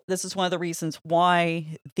 So this is one of the reasons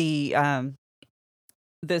why this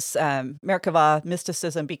Merkava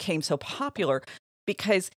mysticism became so popular,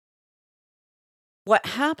 because what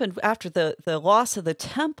happened after the loss of the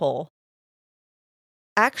temple,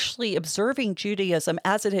 actually observing Judaism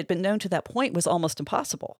as it had been known to that point was almost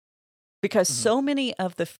impossible, because so many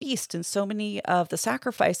of the feasts and so many of the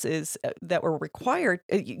sacrifices that were required,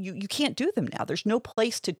 you can't do them now. There's no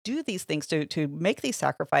place to do these things, to make these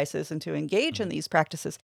sacrifices and to engage in these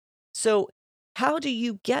practices. So how do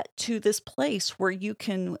you get to this place where you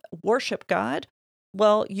can worship God?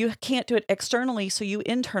 Well, you can't do it externally, so you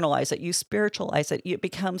internalize it, you spiritualize it. It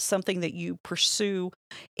becomes something that you pursue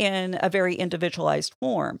in a very individualized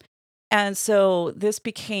form. And so this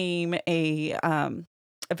became a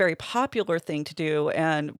very popular thing to do,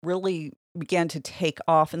 and really began to take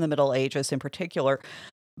off in the Middle Ages in particular.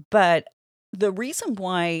 But the reason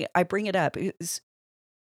why I bring it up is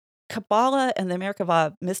Kabbalah and the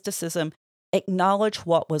Merkava mysticism acknowledge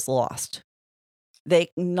what was lost. They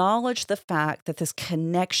acknowledge the fact that this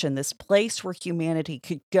connection, this place where humanity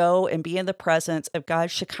could go and be in the presence of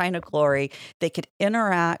God's Shekinah glory, they could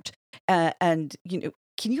interact, and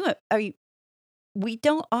we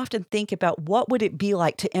don't often think about what would it be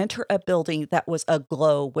like to enter a building that was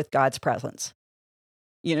aglow with God's presence.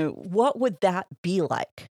 What would that be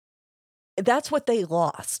like? That's what they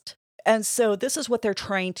lost. And so this is what they're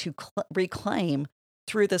trying to reclaim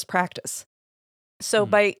through this practice. So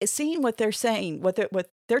by seeing what they're saying, what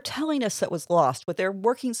they're telling us that was lost, what they're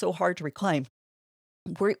working so hard to reclaim,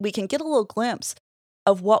 we can get a little glimpse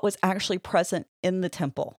of what was actually present in the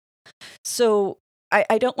temple. So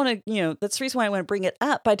I don't want to, that's the reason why I want to bring it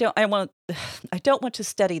up. I don't want to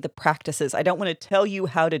study the practices. I don't want to tell you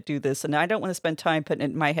how to do this, and I don't want to spend time putting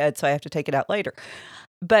it in my head, so I have to take it out later.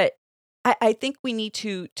 But I think we need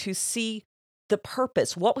to see the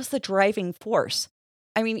purpose. What was the driving force?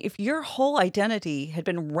 I mean, if your whole identity had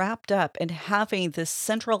been wrapped up in having this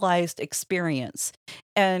centralized experience,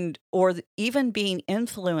 or even being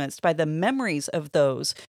influenced by the memories of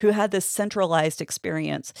those who had this centralized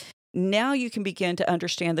experience, now you can begin to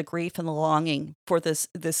understand the grief and the longing for this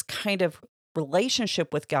kind of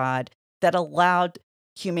relationship with God that allowed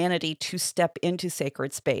humanity to step into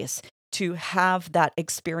sacred space, to have that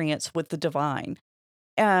experience with the divine.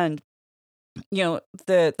 And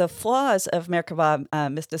the flaws of Merkava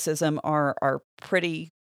mysticism are pretty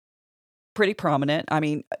prominent. I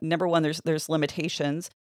mean, number one, there's limitations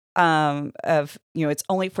of it's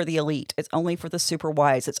only for the elite, it's only for the super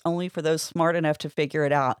wise, it's only for those smart enough to figure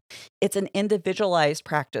it out. It's an individualized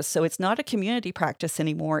practice, so it's not a community practice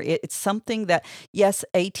anymore. It's something that, yes,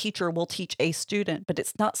 a teacher will teach a student, but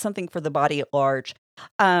it's not something for the body at large.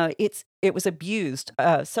 It was abused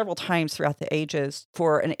several times throughout the ages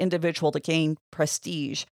for an individual to gain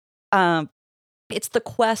prestige. It's the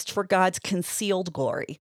quest for God's concealed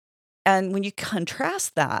glory. And when you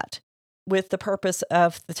contrast that with the purpose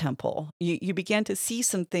of the temple, you begin to see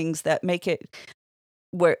some things that make it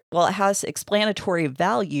it has explanatory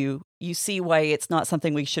value. You see why it's not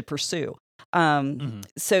something we should pursue.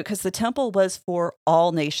 So, because the temple was for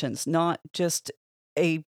all nations, not just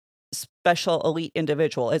a special elite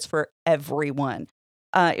individual. It's for everyone.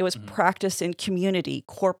 It was practiced in community,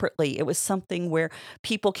 corporately. It was something where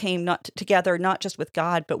people came together, not just with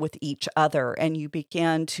God, but with each other. And you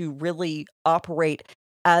began to really operate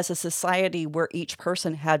as a society where each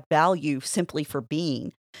person had value simply for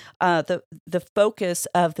being. The focus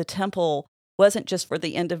of the temple wasn't just for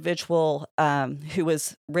the individual who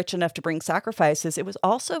was rich enough to bring sacrifices. It was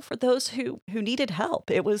also for those who needed help.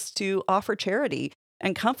 It was to offer charity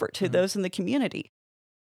and comfort to those in the community.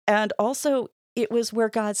 And also, it was where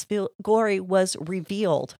God's glory was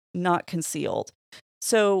revealed, not concealed.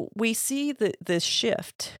 So we see this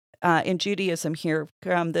shift in Judaism here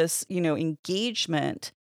from this,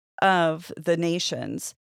 engagement of the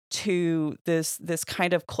nations to this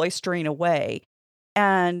kind of cloistering away,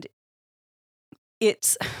 and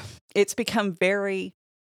it's it's become very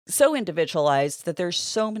so individualized that there's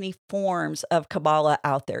so many forms of Kabbalah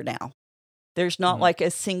out there now. There's not Mhm. like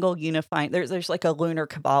a single unifying. There's like a lunar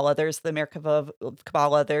Kabbalah. There's the Merkava of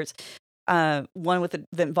Kabbalah. There's one that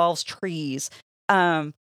involves trees.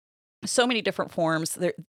 Um, so many different forms.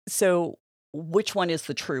 There. So which one is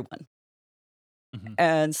the true one? Mhm.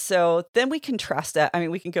 And so then we contrast that. I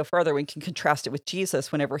mean, we can go further. We can contrast it with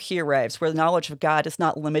Jesus whenever he arrives, where the knowledge of God is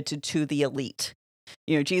not limited to the elite.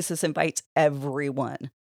 Jesus invites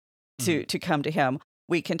everyone Mhm. to come to him.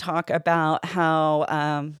 We can talk about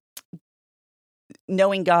how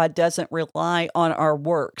knowing God doesn't rely on our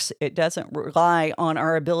works. It doesn't rely on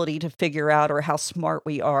our ability to figure out or how smart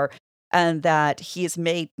we are, and that he is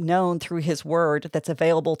made known through his word that's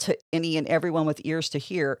available to any and everyone with ears to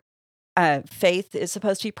hear. Faith is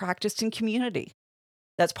supposed to be practiced in community.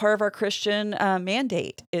 That's part of our Christian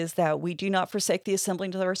mandate, is that we do not forsake the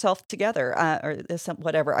assembling of ourselves together, or this,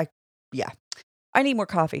 whatever. Yeah, I need more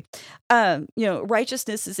coffee.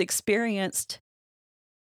 Righteousness is experienced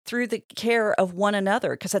through the care of one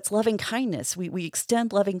another, because that's loving kindness. We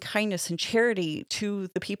extend loving kindness and charity to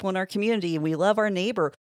the people in our community, and we love our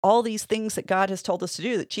neighbor. All these things that God has told us to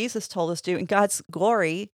do, that Jesus told us to do, and God's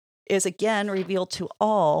glory is again revealed to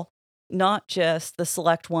all, not just the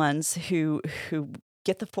select ones who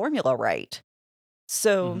get the formula right.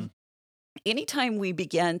 So Mhm. anytime we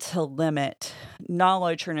begin to limit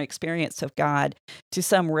knowledge or an experience of God to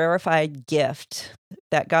some rarefied gift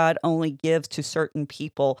that God only gives to certain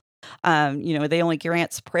people, they only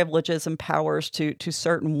grants privileges and powers to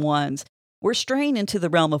certain ones, we're straying into the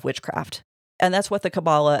realm of witchcraft. And that's what the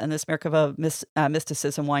Kabbalah and this Merkava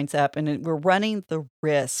mysticism winds up. And we're running the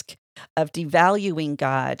risk of devaluing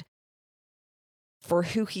God for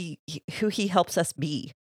who he helps us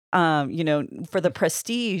be. For the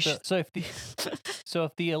prestige. So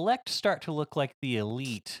if the elect start to look like the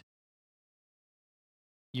elite,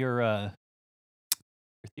 your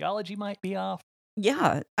theology might be off.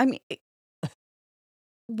 Yeah, I mean,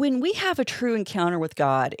 when we have a true encounter with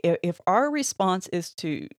God, if our response is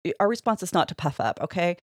not to puff up,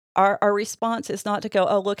 okay? Our response is not to go,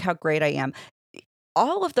 "Oh, look how great I am."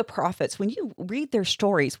 All of the prophets, when you read their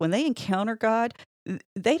stories, when they encounter God,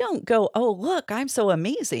 they don't go, "Oh, look, I'm so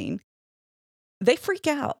amazing." They freak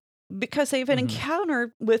out because they've an Mhm.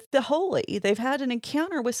 encounter with the holy. They've had an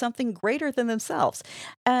encounter with something greater than themselves.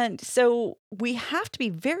 And so we have to be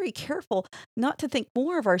very careful not to think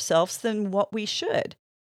more of ourselves than what we should.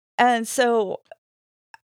 And so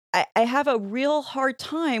I have a real hard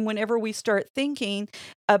time whenever we start thinking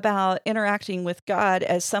about interacting with God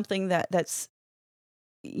as something that's,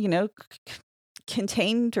 you know,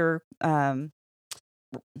 contained or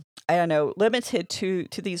I don't know, limited to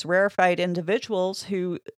these rarefied individuals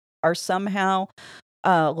who are somehow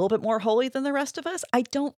a little bit more holy than the rest of us. I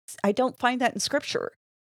don't find that in scripture.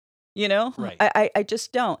 You know, Right. I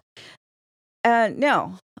just don't. And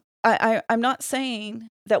no, I'm not saying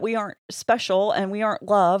that we aren't special and we aren't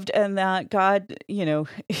loved and that God,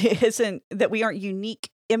 isn't that we aren't unique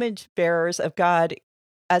image bearers of God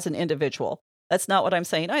as an individual. That's not what I'm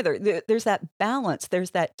saying either. There's that balance.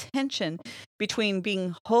 There's that tension between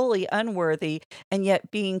being wholly unworthy and yet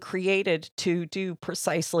being created to do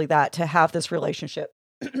precisely that, to have this relationship.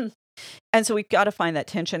 And so we've got to find that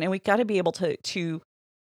tension, and we've got to be able to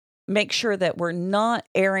make sure that we're not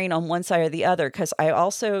erring on one side or the other. Because I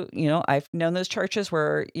also, I've known those churches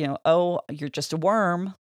where, oh, you're just a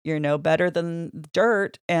worm. You're no better than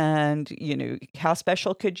dirt. And, how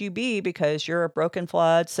special could you be because you're a broken,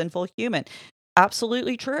 flawed, sinful human?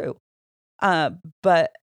 Absolutely true.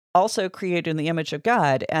 But also created in the image of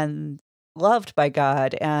God and loved by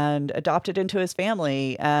God and adopted into his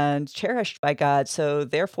family and cherished by God. So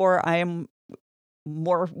therefore I am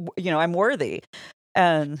more, I'm worthy.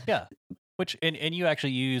 And Yeah. Which and you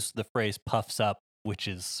actually use the phrase puffs up, which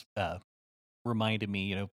is reminded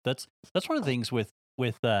me, that's one of the things with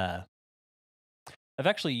I've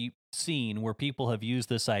actually seen where people have used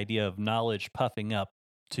this idea of knowledge puffing up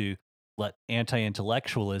to let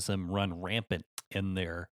anti-intellectualism run rampant in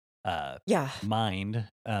their yeah. mind,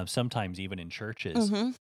 sometimes even in churches.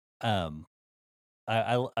 Hmm. Um,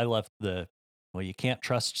 I love you can't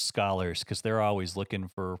trust scholars because they're always looking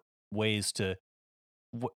for ways to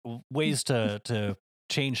ways to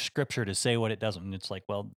change scripture to say what it doesn't. And it's like,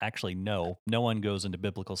 well, actually, no one goes into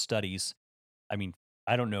biblical studies. I mean,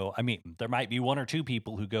 I don't know. I mean, there might be one or two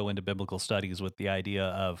people who go into biblical studies with the idea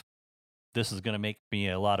of this is going to make me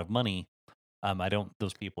a lot of money. I don't.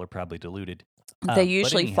 Those people are probably deluded. They But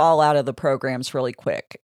usually anyhow, fall out of the programs really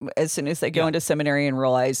quick. As soon as they go yeah, into seminary and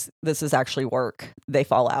realize this is actually work, they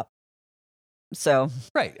fall out. So,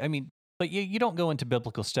 right. I mean, but you don't go into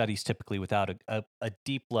biblical studies typically without a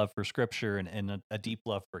deep love for Scripture and a deep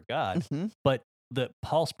love for God. mhm, But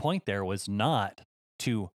Paul's point there was not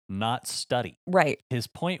to not study. right. His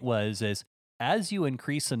point was is as you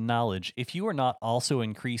increase in knowledge, if you are not also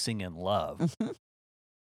increasing in love, Mhm,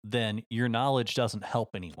 then your knowledge doesn't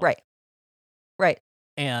help anyone. right. Right.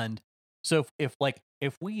 And so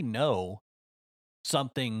if we know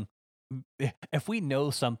something if we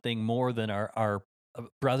know something more than our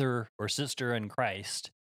brother or sister in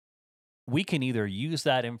Christ, we can either use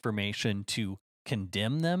that information to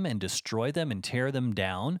condemn them and destroy them and tear them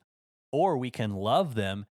down, or we can love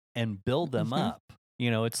them and build them Mhm. up.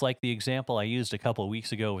 You know, it's like the example I used a couple of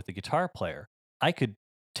weeks ago with the guitar player. I could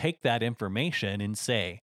take that information and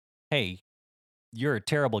say, "Hey, you're a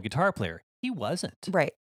terrible guitar player." He wasn't.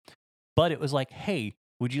 Right. But it was like, "Hey,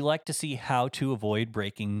 would you like to see how to avoid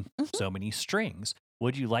breaking Mhm. so many strings?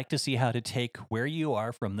 Would you like to see how to take where you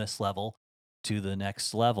are from this level to the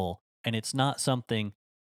next level?" And it's not something,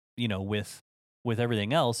 with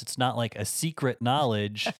everything else, it's not like a secret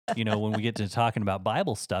knowledge, when we get to talking about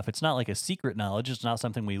Bible stuff, it's not like a secret knowledge, it's not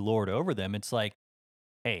something we lord over them. It's like,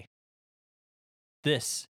 "Hey,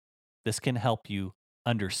 this this can help you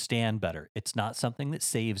understand better." It's not something that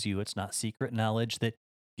saves you. It's not secret knowledge that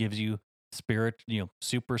gives you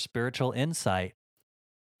super spiritual insight,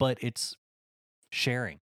 but it's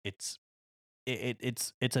sharing. It's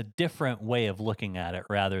a different way of looking at it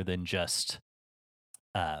rather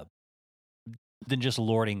uh than just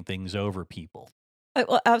lording things over people.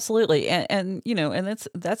 Well, absolutely, and and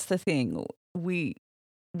that's the thing. We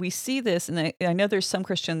we see this, and I know there's some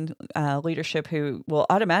Christian leadership who will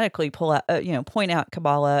automatically pull out, point out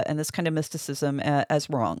Kabbalah and this kind of mysticism as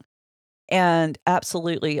wrong. And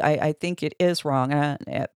absolutely, I think it is wrong.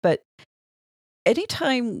 But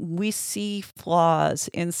anytime we see flaws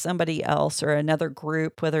in somebody else or another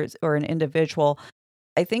group, whether it's or an individual,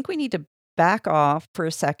 I think we need to back off for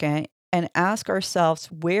a second and ask ourselves,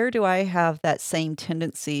 where do I have that same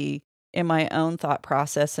tendency in my own thought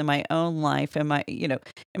process, in my own life, in my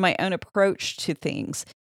own approach to things?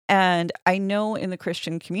 And I know in the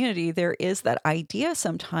Christian community, there is that idea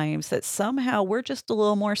sometimes that somehow we're just a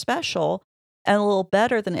little more special and a little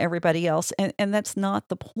better than everybody else. And that's not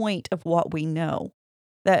the point of what we know.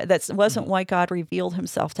 That wasn't Mhm. why God revealed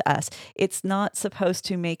himself to us. It's not supposed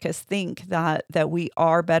to make us think that we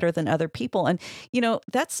are better than other people, and,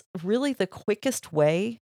 that's really the quickest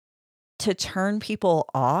way to turn people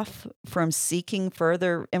off from seeking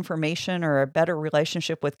further information or a better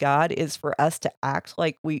relationship with God is for us to act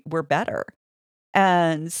like we're better.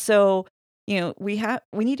 And so,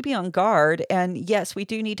 we need to be on guard, and yes, we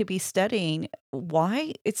do need to be studying.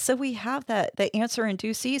 Why? It's so we have that the answer in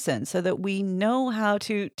due season so that we know how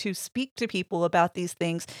to speak to people about these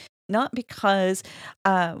things, not because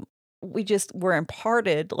we just were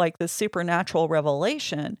imparted like the supernatural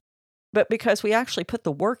revelation, but because we actually put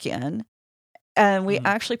the work in and we Mhm.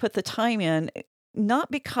 actually put the time in,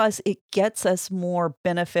 not because it gets us more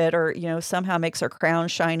benefit or, somehow makes our crown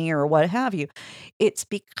shiny or what have you. It's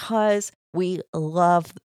because we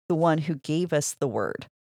love the one who gave us the word.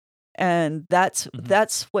 And that's Mhm.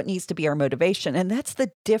 that's what needs to be our motivation. And that's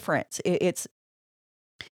the difference. It's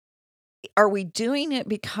are we doing it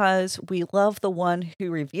because we love the one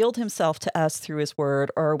who revealed himself to us through his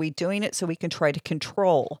word, or are we doing it so we can try to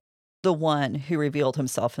control the one who revealed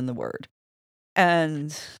himself in the word?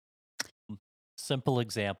 And Simple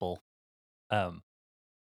example. Um,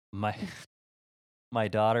 my my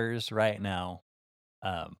daughters right now,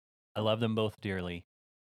 I love them both dearly.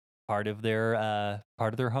 Part of their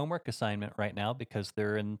homework assignment right now, because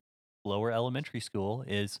they're in lower elementary school,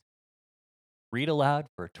 is read aloud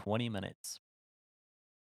for 20 minutes.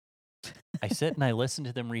 I sit and I listen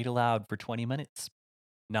to them read aloud for 20 minutes,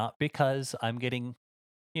 not because I'm getting,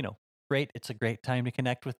 you know, great. It's a great time to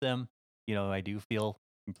connect with them. I do feel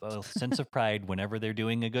a sense of pride whenever they're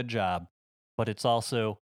doing a good job, but it's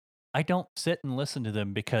also, I don't sit and listen to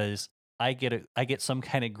them because I get some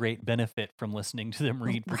kind of great benefit from listening to them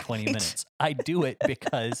read for 20 right. minutes. I do it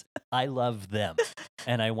because I love them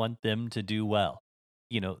and I want them to do well.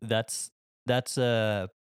 That's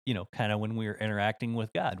kind of when we're interacting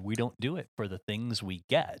with God. We don't do it for the things we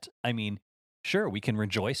get. I mean, sure, we can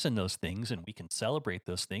rejoice in those things and we can celebrate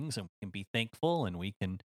those things and we can be thankful and we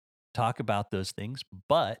can talk about those things,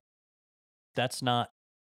 but that's not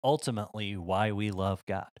ultimately why we love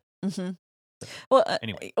God. Mhm. Well,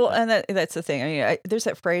 Anyway, and that's the thing. I mean, there's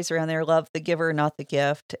that phrase around there, "Love the giver, not the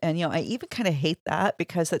gift." And I even kind of hate that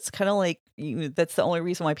because it's kind of like that's the only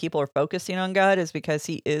reason why people are focusing on God is because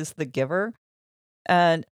He is the giver.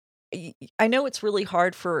 And I know it's really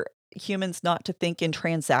hard for humans not to think in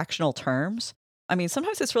transactional terms. I mean,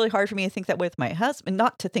 sometimes it's really hard for me to think that way with my husband,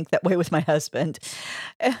 not to think that way with my husband.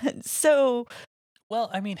 And so, well,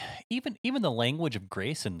 I mean, even the language of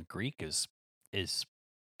grace in the Greek is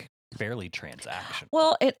fairly transactional.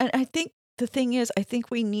 well, and I think the thing is, I think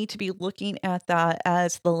we need to be looking at that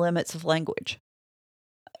as the limits of language.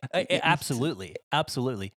 Absolutely,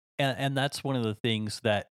 absolutely, and that's one of the things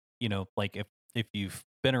that like if you've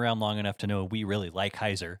been around long enough to know we really like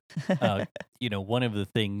Heiser, one of the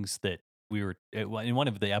things that we were in one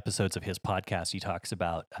of the episodes of his podcast, he talks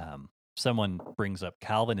about someone brings up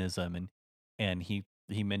Calvinism and he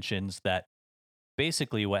mentions that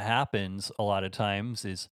basically what happens a lot of times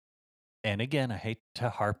is, and again, I hate to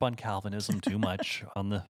harp on Calvinism too much on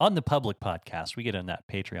the public podcast. We get on that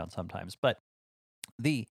Patreon sometimes, but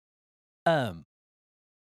the um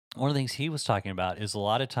one of the things he was talking about is a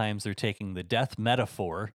lot of times they're taking the death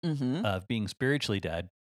metaphor Hmm. of being spiritually dead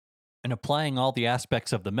and applying all the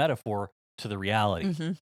aspects of the metaphor to the reality.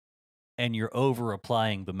 Hmm. And you're over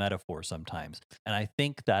applying the metaphor sometimes. And I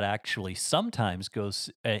think that actually sometimes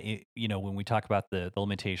goes, when we talk about the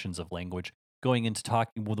limitations of language, going into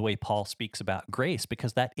talking with the way Paul speaks about grace,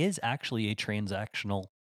 because that is actually a transactional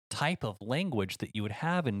type of language that you would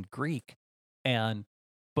have in Greek.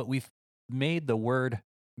 But we've made the word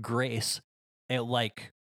grace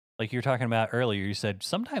like you're talking about earlier. You said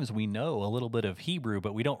sometimes we know a little bit of Hebrew,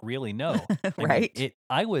 but we don't really know. I mean, Right.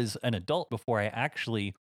 I was an adult before I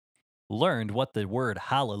actually learned what the word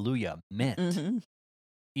hallelujah meant. Hmm.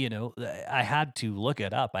 I had to look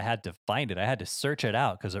it up. I had to find it. I had to search it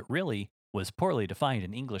out because it really was poorly defined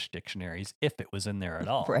in English dictionaries, if it was in there at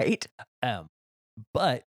all. Right. Um,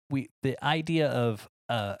 but the idea of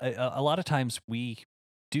a lot of times we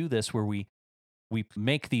do this where we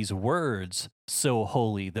make these words so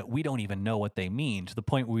holy that we don't even know what they mean, to the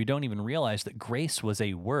point where we don't even realize that grace was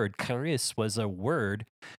a word. Charis was a word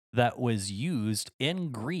that was used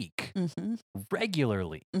in Greek Hmm.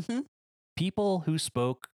 regularly. Hmm. People who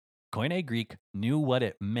spoke Koine Greek knew what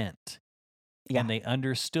it meant, Yeah. and they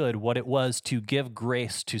understood what it was to give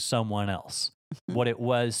grace to someone else, Mhm. what it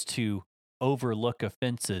was to overlook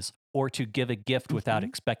offenses or to give a gift without Mhm.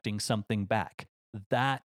 expecting something back.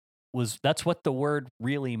 That's what the word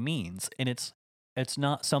really means. And it's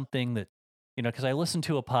not something that, because I listened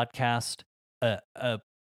to a podcast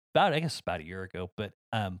about a year ago, but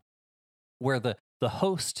where the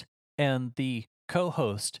host and the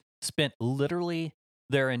co-host spent literally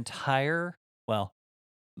their entire, well,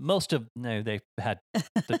 most of, no, they had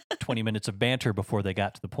the 20 minutes of banter before they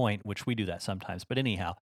got to the point, which we do that sometimes, but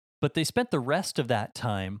anyhow, but they spent the rest of that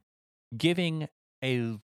time giving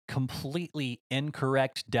a completely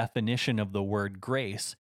incorrect definition of the word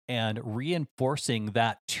grace and reinforcing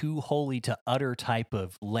that too holy to utter type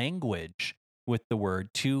of language with the word,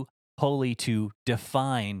 too holy to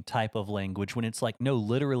define type of language, when it's like, no,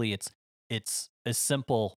 literally it's as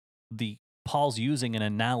simple. The Paul's using an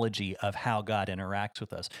analogy of how God interacts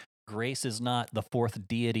with us. Grace is not the fourth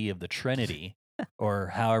deity of the Trinity, or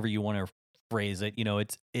however you want to phrase it.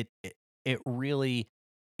 It really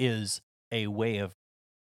is a way of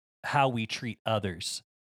how we treat others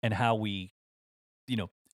and how we,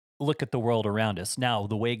 look at the world around us. Now,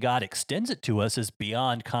 the way God extends it to us is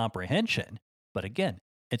beyond comprehension. But again,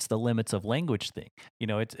 it's the limits of language thing.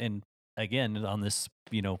 It's and again on this,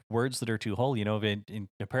 words that are too holy. In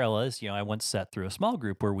parallels, I once sat through a small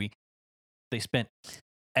group where they spent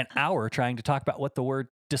an hour trying to talk about what the word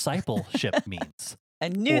discipleship means. I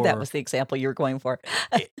knew that Or was the example you were going for.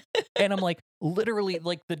 and I'm like, literally,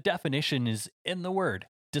 like the definition is in the word.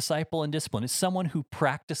 Disciple and discipline is someone who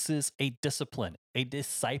practices a discipline, a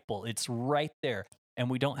disciple. It's right there. And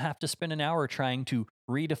we don't have to spend an hour trying to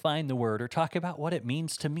redefine the word or talk about what it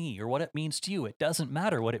means to me or what it means to you. It doesn't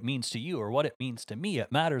matter what it means to you or what it means to me. It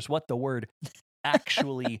matters what the word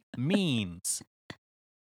actually means,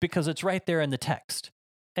 because it's right there in the text.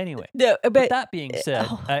 Anyway, No, but but that being said,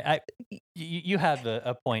 oh, you have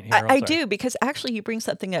a point here. I, I'm I sorry. do, because actually you bring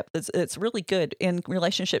something up that's really good in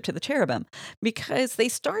relationship to the cherubim, because they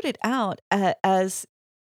started out as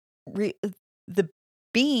re- the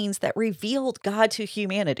beings that revealed God to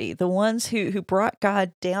humanity, the ones who brought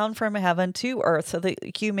God down from heaven to earth so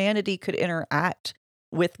that humanity could interact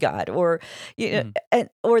with God, or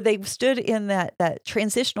or they've stood in that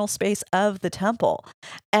transitional space of the temple.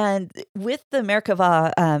 And with the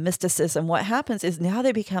Merkava mysticism, what happens is now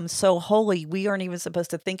they become so holy, we aren't even supposed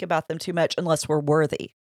to think about them too much unless we're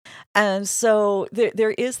worthy. And so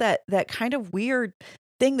there is that kind of weird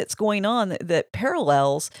thing that's going on that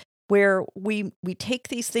parallels where we take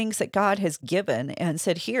these things that God has given and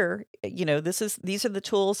said, here, these are the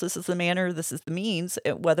tools, this is the manner, this is the means,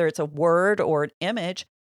 whether it's a word or an image,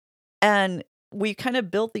 and we kind of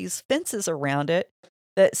build these fences around it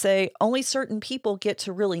that say only certain people get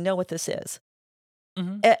to really know what this is.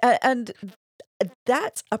 And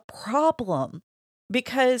that's a problem,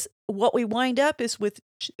 because what we wind up is with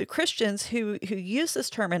Christians who use this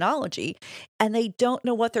terminology and they don't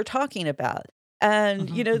know what they're talking about. And,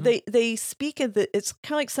 they speak of it's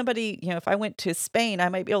kind of like somebody, if I went to Spain, I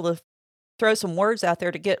might be able to throw some words out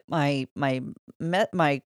there to get my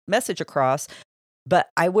message across, but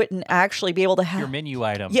I wouldn't actually be able to have your menu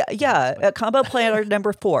item. Yeah, combo planner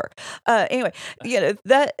number 4. Anyway,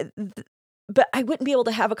 but I wouldn't be able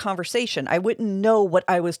to have a conversation. I wouldn't know what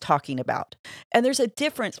I was talking about. And there's a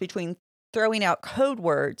difference between throwing out code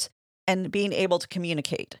words and being able to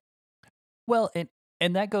communicate. Well,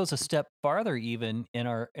 and that goes a step farther even in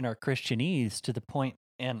our Christianese, to the point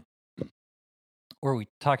and where we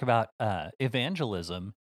talk about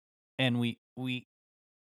evangelism, and we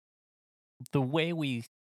the way we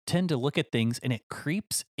tend to look at things, and it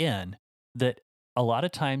creeps in that a lot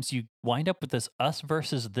of times you wind up with this us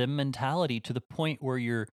versus them mentality, to the point where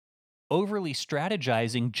you're overly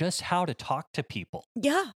strategizing just how to talk to people.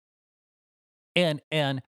 Yeah. And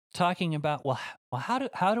talking about, well,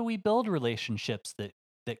 how do we build relationships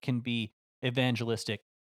that can be evangelistic?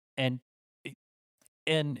 And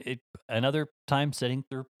another time sitting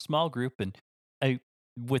through small group, and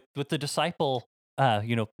with the disciple,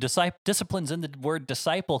 disciplines in the word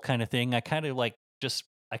disciple kind of thing, I kind of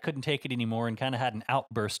I couldn't take it anymore, and kind of had an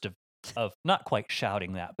outburst of not quite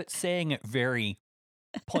shouting that, but saying it very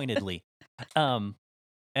pointedly. And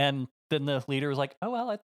then the leader was like, "Oh,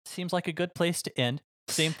 well, it seems like a good place to end."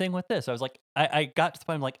 Same thing with this. I was like, I got to the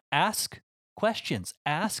point, I'm like, ask questions,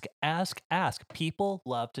 ask. People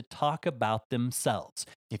love to talk about themselves.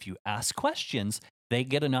 If you ask questions, they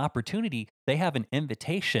get an opportunity. They have an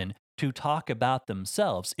invitation to talk about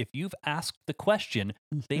themselves. If you've asked the question,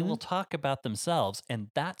 they will talk about themselves, and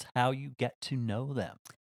that's how you get to know them.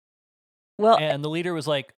 Well, and the leader was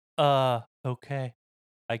like, okay,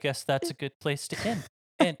 I guess that's a good place to end.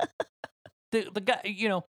 And the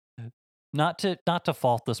guy, not to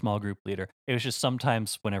fault the small group leader, it was just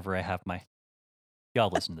sometimes whenever I have y'all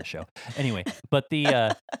listen to the show anyway, but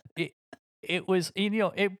it was,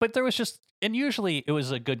 but there was just, and usually it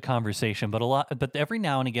was a good conversation, but every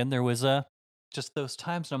now and again there was just those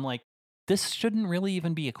times, and I'm like, this shouldn't really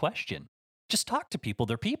even be a question. Just talk to people.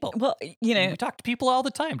 They're people. Well, we talk to people all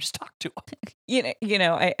the time. Just talk to them.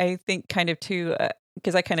 I think kind of too,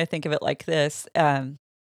 because I kind of think of it like this.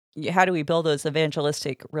 How do we build those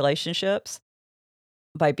evangelistic relationships?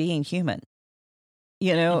 By being human.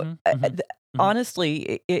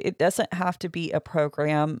 Honestly, it doesn't have to be a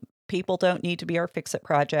program. People don't need to be our fix-it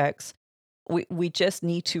projects. We just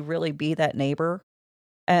need to really be that neighbor,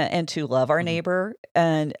 and to love our neighbor.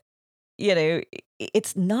 And,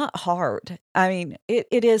 it's not hard. I mean,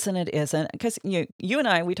 it is and it isn't. Because you and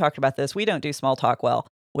I, we talked about this. We don't do small talk well.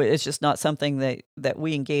 It's just not something that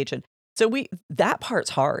we engage in. So that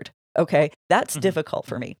part's hard. Okay, that's difficult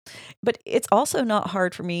for me. But it's also not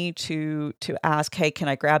hard for me to ask, hey, can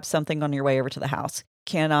I grab something on your way over to the house?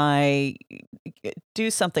 Can I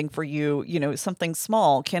do something for you? Something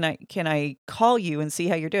small. Can I call you and see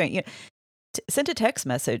how you're doing? Send a text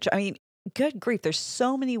message. I mean, good grief, there's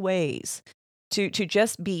so many ways to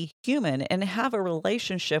just be human and have a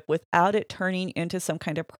relationship without it turning into some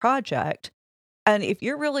kind of project. And if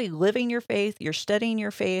you're really living your faith, you're studying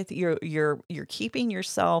your faith, you're keeping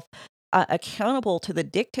yourself accountable to the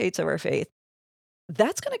dictates of our faith,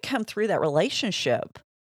 that's going to come through that relationship.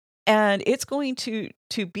 And it's going to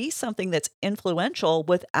be something that's influential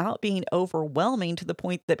without being overwhelming to the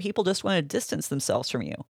point that people just want to distance themselves from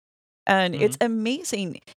you. And it's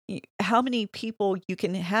amazing how many people you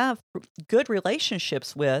can have good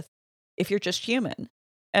relationships with if you're just human.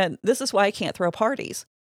 And this is why I can't throw parties.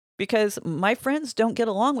 Because my friends don't get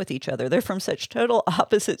along with each other. They're from such total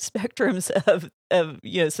opposite spectrums of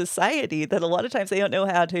society that a lot of times they don't know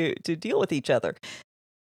how to deal with each other.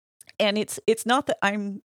 And it's not that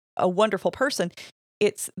I'm a wonderful person.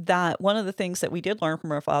 It's that one of the things that we did learn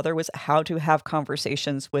from our father was how to have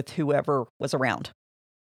conversations with whoever was around.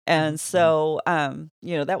 And so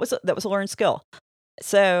that was a learned skill.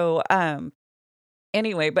 So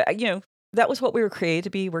Anyway, but that was what we were created to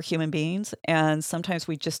be. We're human beings, and sometimes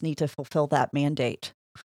we just need to fulfill that mandate.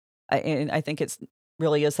 And I think it's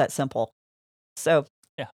really is that simple. So,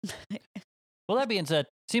 yeah. Well, that being said,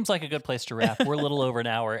 seems like a good place to wrap. We're a little over an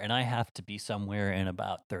hour, and I have to be somewhere in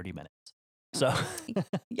about 30 minutes. So,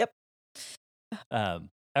 yep.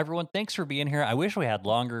 Everyone, thanks for being here. I wish we had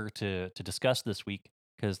longer to discuss this week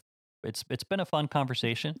because it's been a fun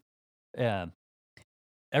conversation.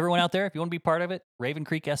 Everyone out there, if you want to be part of it, Raven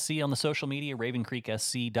Creek SC on the social media,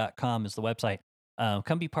 ravencreeksc.com is the website.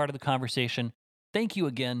 Come be part of the conversation. Thank you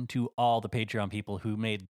again to all the Patreon people who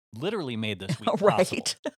literally made this week possible.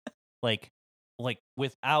 Right. Like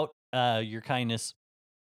without your kindness,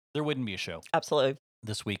 there wouldn't be a show. Absolutely.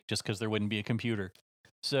 This week, just because there wouldn't be a computer.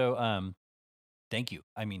 So, thank you.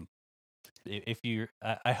 I mean, if you,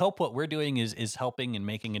 I hope what we're doing is helping and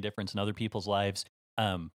making a difference in other people's lives.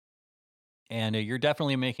 And you're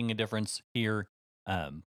definitely making a difference here.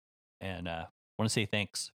 And I want to say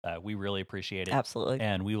thanks. We really appreciate it. Absolutely.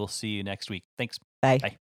 And we will see you next week. Thanks. Bye.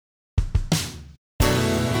 Bye.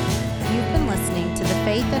 You've been listening to the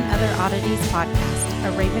Faith and Other Oddities podcast,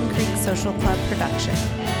 a Raven Creek Social Club production.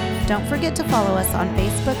 Don't forget to follow us on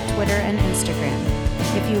Facebook, Twitter, and Instagram.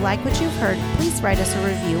 If you like what you've heard, please write us a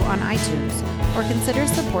review on iTunes or consider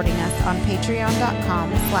supporting us on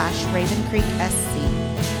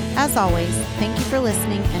patreon.com/RavenCreekSC. As always, thank you for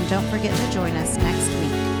listening, and don't forget to join us next week.